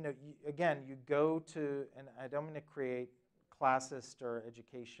 Again, you go to, and I don't mean to create classist or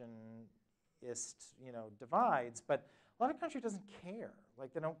educationist, divides, but a lot of country doesn't care.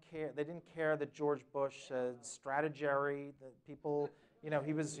 Like they don't care. They didn't care that George Bush said strategery. That people,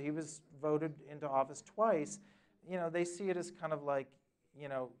 he was voted into office twice. They see it as kind of like,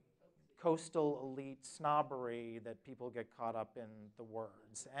 coastal elite snobbery that people get caught up in the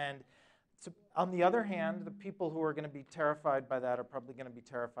words. And so, on the other hand, the people who are going to be terrified by that are probably going to be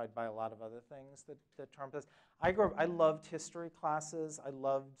terrified by a lot of other things that Trump does. I loved history classes. I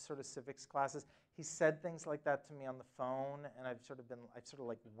loved sort of civics classes. He said things like that to me on the phone, and I've sort of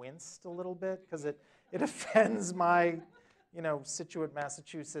like winced a little bit because it offends my, Situate,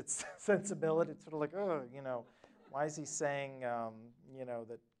 Massachusetts sensibility. It's sort of like, oh, why is he saying,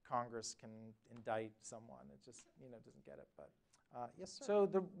 that Congress can indict someone? It just, doesn't get it. But yes, sir. So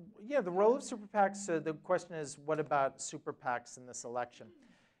the role of super PACs. So the question is, what about super PACs in this election?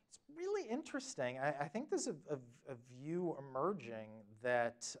 It's really interesting. I think there's a view emerging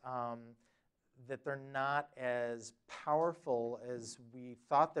that that they're not as powerful as we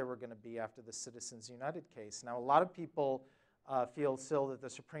thought they were going to be after the Citizens United case. Now, a lot of people feel still that the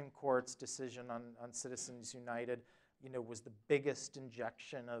Supreme Court's decision on Citizens United, was the biggest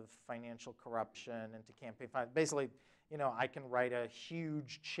injection of financial corruption into campaign finance. Basically, I can write a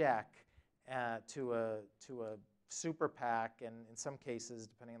huge check to a super PAC, and in some cases,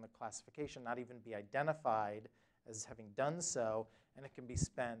 depending on the classification, not even be identified as having done so, and it can be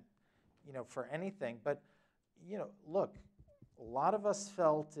spent, for anything. But, look, a lot of us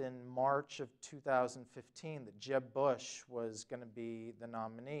felt in March of 2015 that Jeb Bush was going to be the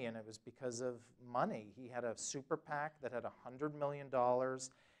nominee, and it was because of money. He had a super PAC that had $100 million.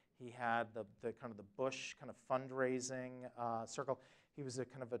 He had the kind of the Bush kind of fundraising circle. He was a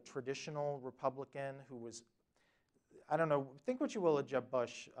kind of a traditional Republican who was, I don't know, think what you will of Jeb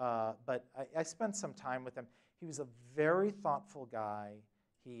Bush, but I spent some time with him. He was a very thoughtful guy.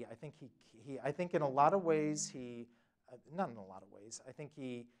 I think in a lot of ways not in a lot of ways. I think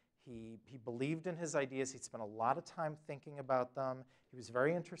he believed in his ideas. He'd spent a lot of time thinking about them. He was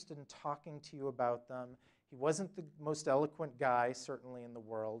very interested in talking to you about them. He wasn't the most eloquent guy, certainly in the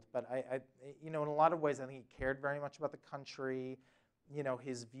world, but in a lot of ways, I think he cared very much about the country.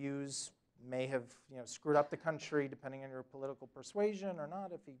 His views may have, screwed up the country depending on your political persuasion or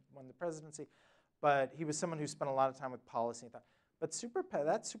not if he won the presidency. But he was someone who spent a lot of time with policy and thought. But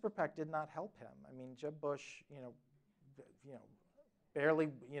that super PAC did not help him. I mean, Jeb Bush, barely,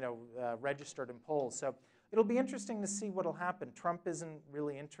 registered in polls. So it'll be interesting to see what'll happen. Trump isn't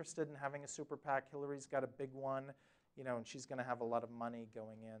really interested in having a super PAC. Hillary's got a big one, and she's going to have a lot of money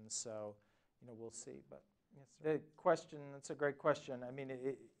going in. So, we'll see. But Yes, the question, that's a great question. I mean,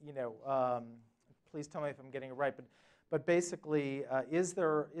 please tell me if I'm getting it right, but basically, is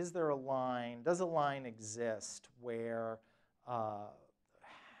there a line, does a line exist where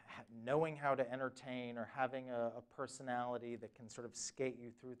knowing how to entertain or having a personality that can sort of skate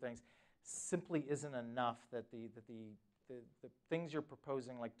you through things simply isn't enough, that the things you're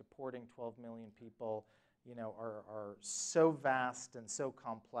proposing, like deporting 12 million people, are so vast and so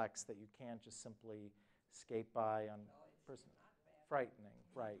complex that you can't just simply skate by on person. Frightening,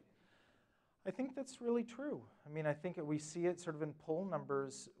 right. I think that's really true. I mean, I think we see it sort of in poll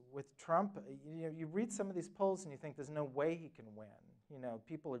numbers with Trump. You read some of these polls and you think there's no way he can win.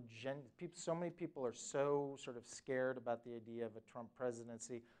 So many people are so sort of scared about the idea of a Trump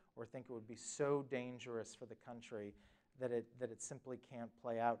presidency, or think it would be so dangerous for the country that it simply can't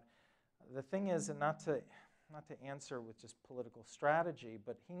play out. The thing is, and not to answer with just political strategy,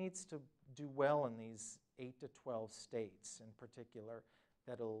 but he needs to do well in these 8 to 12 states in particular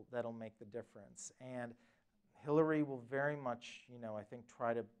that'll make the difference. And Hillary will very much, I think,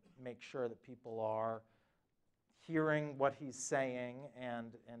 try to make sure that people are hearing what he's saying,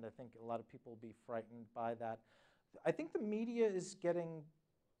 and I think a lot of people will be frightened by that. I think the media is getting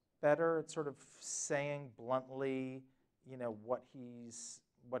better at sort of saying bluntly, what he's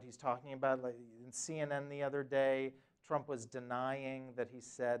talking about. Like in CNN the other day, Trump was denying that he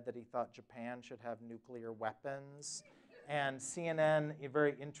said that he thought Japan should have nuclear weapons. And CNN,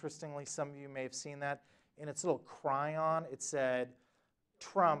 very interestingly, some of you may have seen that, in its little chyron, it said,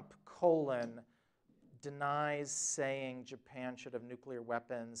 Trump, denies saying Japan should have nuclear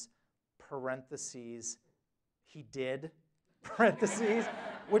weapons, parentheses, he did, parentheses,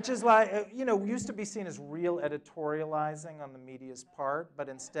 which is like, used to be seen as real editorializing on the media's part, but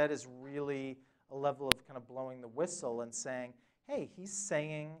instead is really a level of kind of blowing the whistle and saying, hey, he's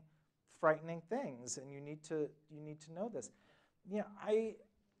saying frightening things, and you need to know this.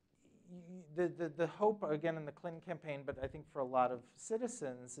 The hope, again, in the Clinton campaign, but I think for a lot of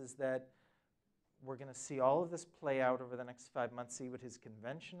citizens, is that we're going to see all of this play out over the next 5 months, see what his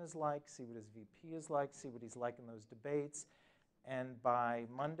convention is like, see what his VP is like, see what he's like in those debates. And by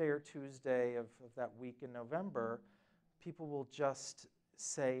Monday or Tuesday of that week in November, people will just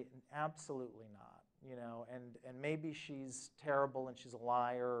say, absolutely not, and maybe she's terrible and she's a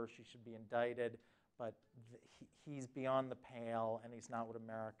liar or she should be indicted, but he's beyond the pale and he's not what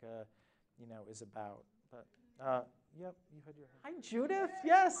America, is about. But, yep, you had your hand. Hi, Judith,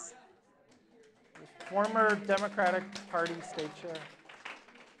 yes. Former Democratic Party state chair.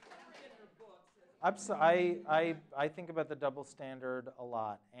 I think about the double standard a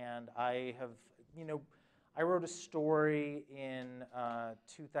lot, and I have, I wrote a story in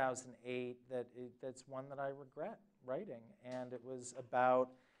 2008 that's one that I regret writing, and it was about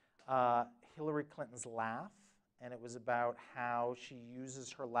Hillary Clinton's laugh, and it was about how she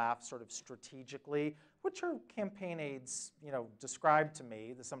uses her laugh sort of strategically, which her campaign aides, described to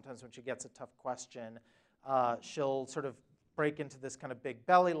me, that sometimes when she gets a tough question, she'll sort of break into this kind of big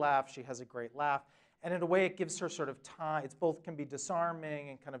belly laugh. She has a great laugh. And in a way, it gives her sort of time. It's both can be disarming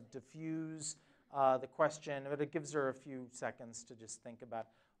and kind of diffuse the question, but it gives her a few seconds to just think about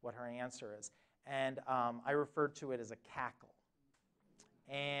what her answer is. And I referred to it as a cackle.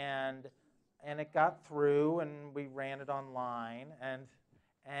 And it got through, and we ran it online.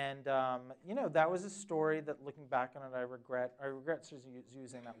 And that was a story that, looking back on it, I regret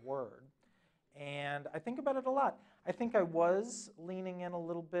using that word. And I think about it a lot. I think I was leaning in a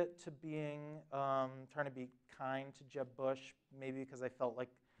little bit to being, trying to be kind to Jeb Bush, maybe because I felt like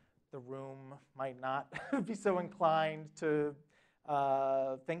the room might not be so inclined to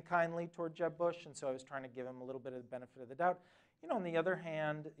think kindly toward Jeb Bush, and so I was trying to give him a little bit of the benefit of the doubt. On the other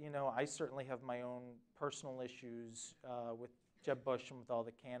hand, I certainly have my own personal issues with Jeb Bush and with all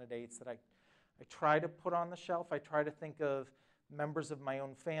the candidates that I try to put on the shelf. I try to think of members of my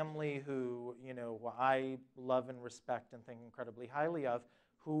own family who, I love and respect and think incredibly highly of,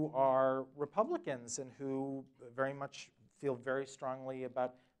 who are Republicans and who very much feel very strongly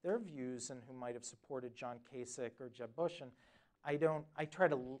about their views and who might have supported John Kasich or Jeb Bush. And I try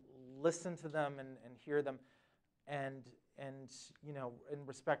to listen to them and hear them and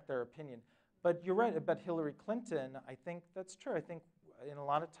respect their opinion. But you're right about Hillary Clinton. I think that's true. I think in a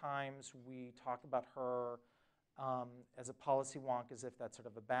lot of times we talk about her as a policy wonk, as if that's sort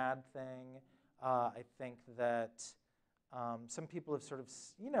of a bad thing. I think that some people have sort of,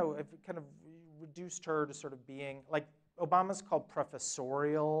 have kind of reduced her to sort of being, like Obama's called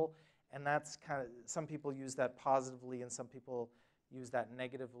professorial, and that's kind of, some people use that positively and some people use that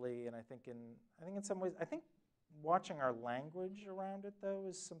negatively. And I think in some ways, I think watching our language around it, though,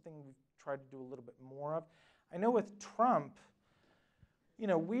 is something we've tried to do a little bit more of. I know with Trump,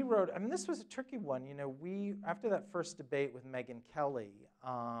 we wrote, I mean, this was a tricky one. After that first debate with Megyn Kelly,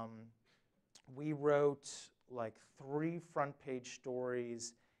 we wrote like 3 front-page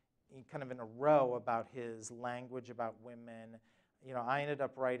stories kind of in a row about his language about women. I ended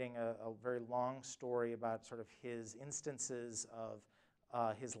up writing a very long story about sort of his instances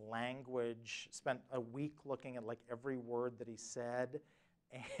of his language, spent a week looking at like every word that he said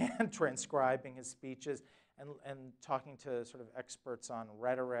and transcribing his speeches and talking to sort of experts on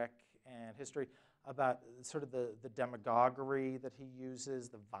rhetoric and history about sort of the demagoguery that he uses,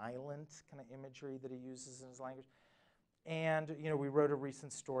 the violent kind of imagery that he uses in his language. And we wrote a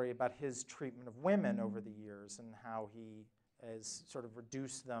recent story about his treatment of women over the years and how he has sort of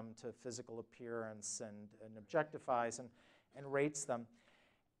reduced them to physical appearance and objectifies and rates them.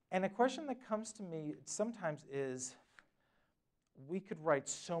 And a question that comes to me sometimes is, we could write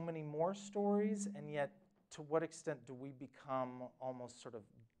so many more stories, and yet to what extent do we become almost sort of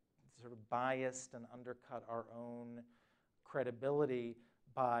biased and undercut our own credibility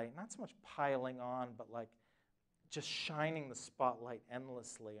by not so much piling on, but like just shining the spotlight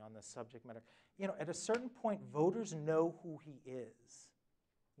endlessly on the subject matter. At a certain point, voters know who he is.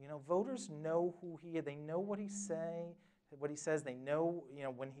 Voters know who he is. They know what he says. They know,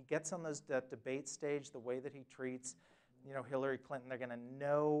 when he gets on that debate stage, the way that he treats, Hillary Clinton, they're going to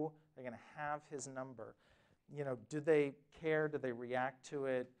know, they're going to have his number. Do they care? Do they react to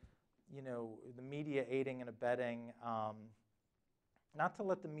it? The media aiding and abetting. Not to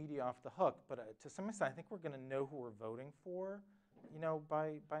let the media off the hook, but to some extent, I think we're going to know who we're voting for,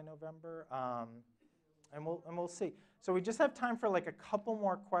 by November, and we'll see. So we just have time for like a couple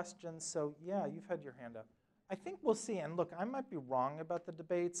more questions. So yeah, you've had your hand up. I think we'll see. And look, I might be wrong about the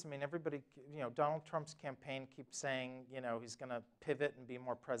debates. I mean, everybody, Donald Trump's campaign keeps saying, he's going to pivot and be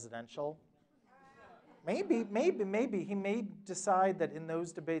more presidential. Maybe. He may decide that in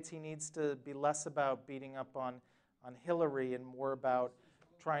those debates he needs to be less about beating up on Hillary and more about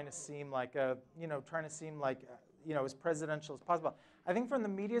trying to seem like as presidential as possible. I think from the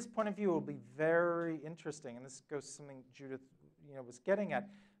media's point of view, it will be very interesting, and this goes to something Judith was getting at.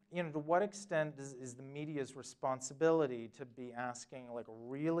 To what extent is the media's responsibility to be asking like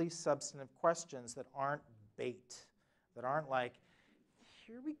really substantive questions that aren't bait, that aren't like,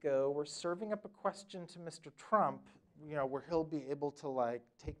 here we go, we're serving up a question to Mr. Trump, where he'll be able to like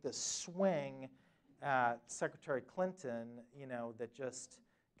take this swing at Secretary Clinton, that just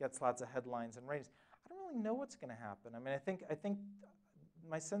gets lots of headlines and ratings. I don't really know what's going to happen. I mean, I think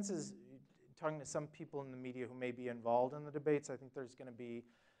my sense is, talking to some people in the media who may be involved in the debates, I think there's going to be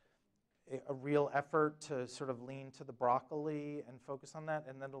a real effort to sort of lean to the broccoli and focus on that,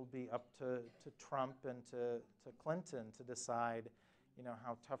 and then it'll be up to Trump and to Clinton to decide,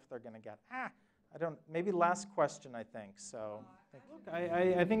 how tough they're going to get. Maybe last question, I think. So, look,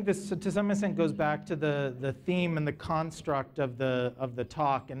 I think this to some extent goes back to the theme and the construct of the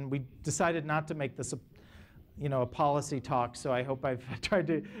talk, and we decided not to make this a policy talk. So I hope I've tried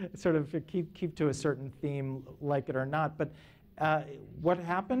to sort of keep to a certain theme, like it or not. But what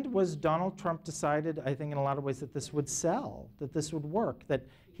happened was Donald Trump decided, I think in a lot of ways, that this would sell, that this would work, that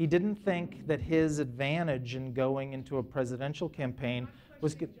he didn't think that his advantage in going into a presidential campaign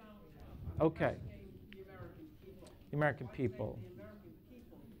was good. Okay. The American people.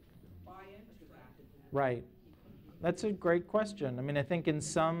 Right. That's a great question. I mean, I think at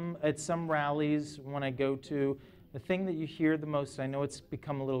some rallies when I go to, the thing that you hear the most, I know it's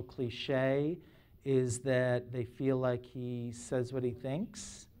become a little cliche, is that they feel like he says what he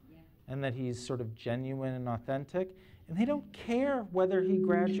thinks, and that he's sort of genuine and authentic. And they don't care whether he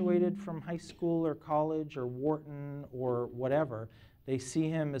graduated from high school or college or Wharton or whatever. They see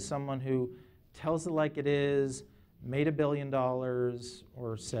him as someone who tells it like it is, made $1 billion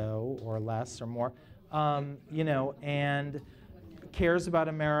or so, or less or more, and cares about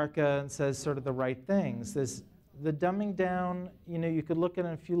America and says sort of the right things. The dumbing down, you could look at it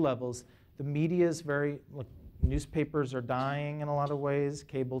on a few levels. The media is newspapers are dying in a lot of ways.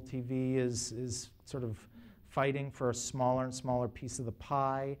 Cable TV is sort of fighting for a smaller and smaller piece of the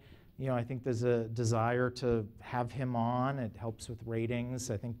pie. I think there's a desire to have him on. It helps with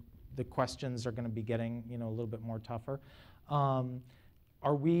ratings. I think the questions are going to be getting, a little bit more tougher.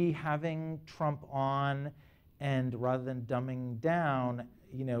 Are we having Trump on, and rather than dumbing down,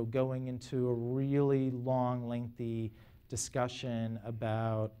 going into a really long, lengthy discussion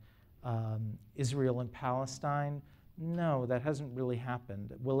about Israel and Palestine? No, that hasn't really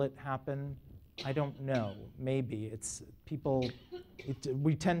happened. Will it happen? I don't know. Maybe it's people.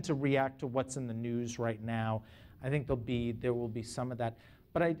 We tend to react to what's in the news right now. I think there will be some of that.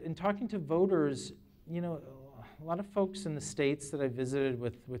 But in talking to voters, you know, a lot of folks in the states that I visited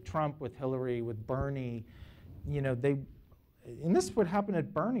with Trump, with Hillary, with Bernie, you know, and this would happen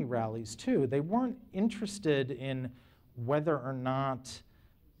at Bernie rallies too. They weren't interested in whether or not,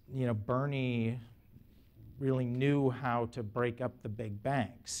 you know, Bernie really knew how to break up the big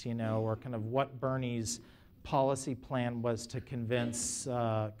banks, you know, or kind of what Bernie's policy plan was to convince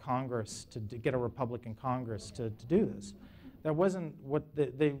Congress to get a Republican Congress to do this. That wasn't what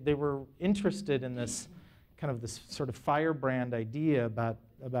they were interested in, this kind of this sort of firebrand idea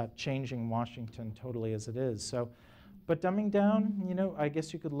about changing Washington totally as it is. So, but dumbing down, you know, I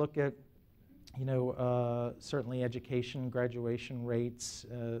guess you could look at, you know, certainly education, graduation rates,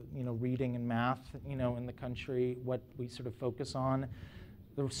 you know, reading and math, you know, in the country, what we sort of focus on,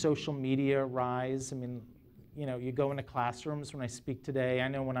 the social media rise. I mean, you know, you go into classrooms. When I speak today, I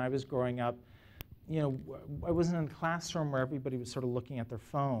know when I was growing up, you know, I wasn't in a classroom where everybody was sort of looking at their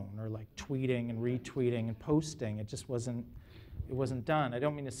phone or like tweeting and retweeting and posting. It just wasn't, it wasn't done. I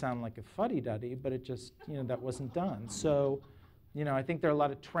don't mean to sound like a fuddy-duddy, but it just, you know, that wasn't done. So, you know, I think there are a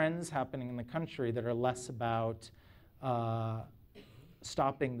lot of trends happening in the country that are less about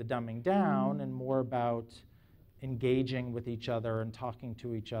stopping the dumbing down and more about engaging with each other and talking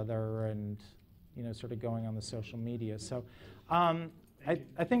to each other and, you know, sort of going on the social media. So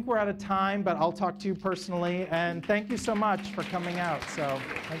I think we're out of time, but I'll talk to you personally. And thank you so much for coming out. So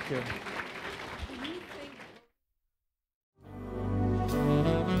thank you.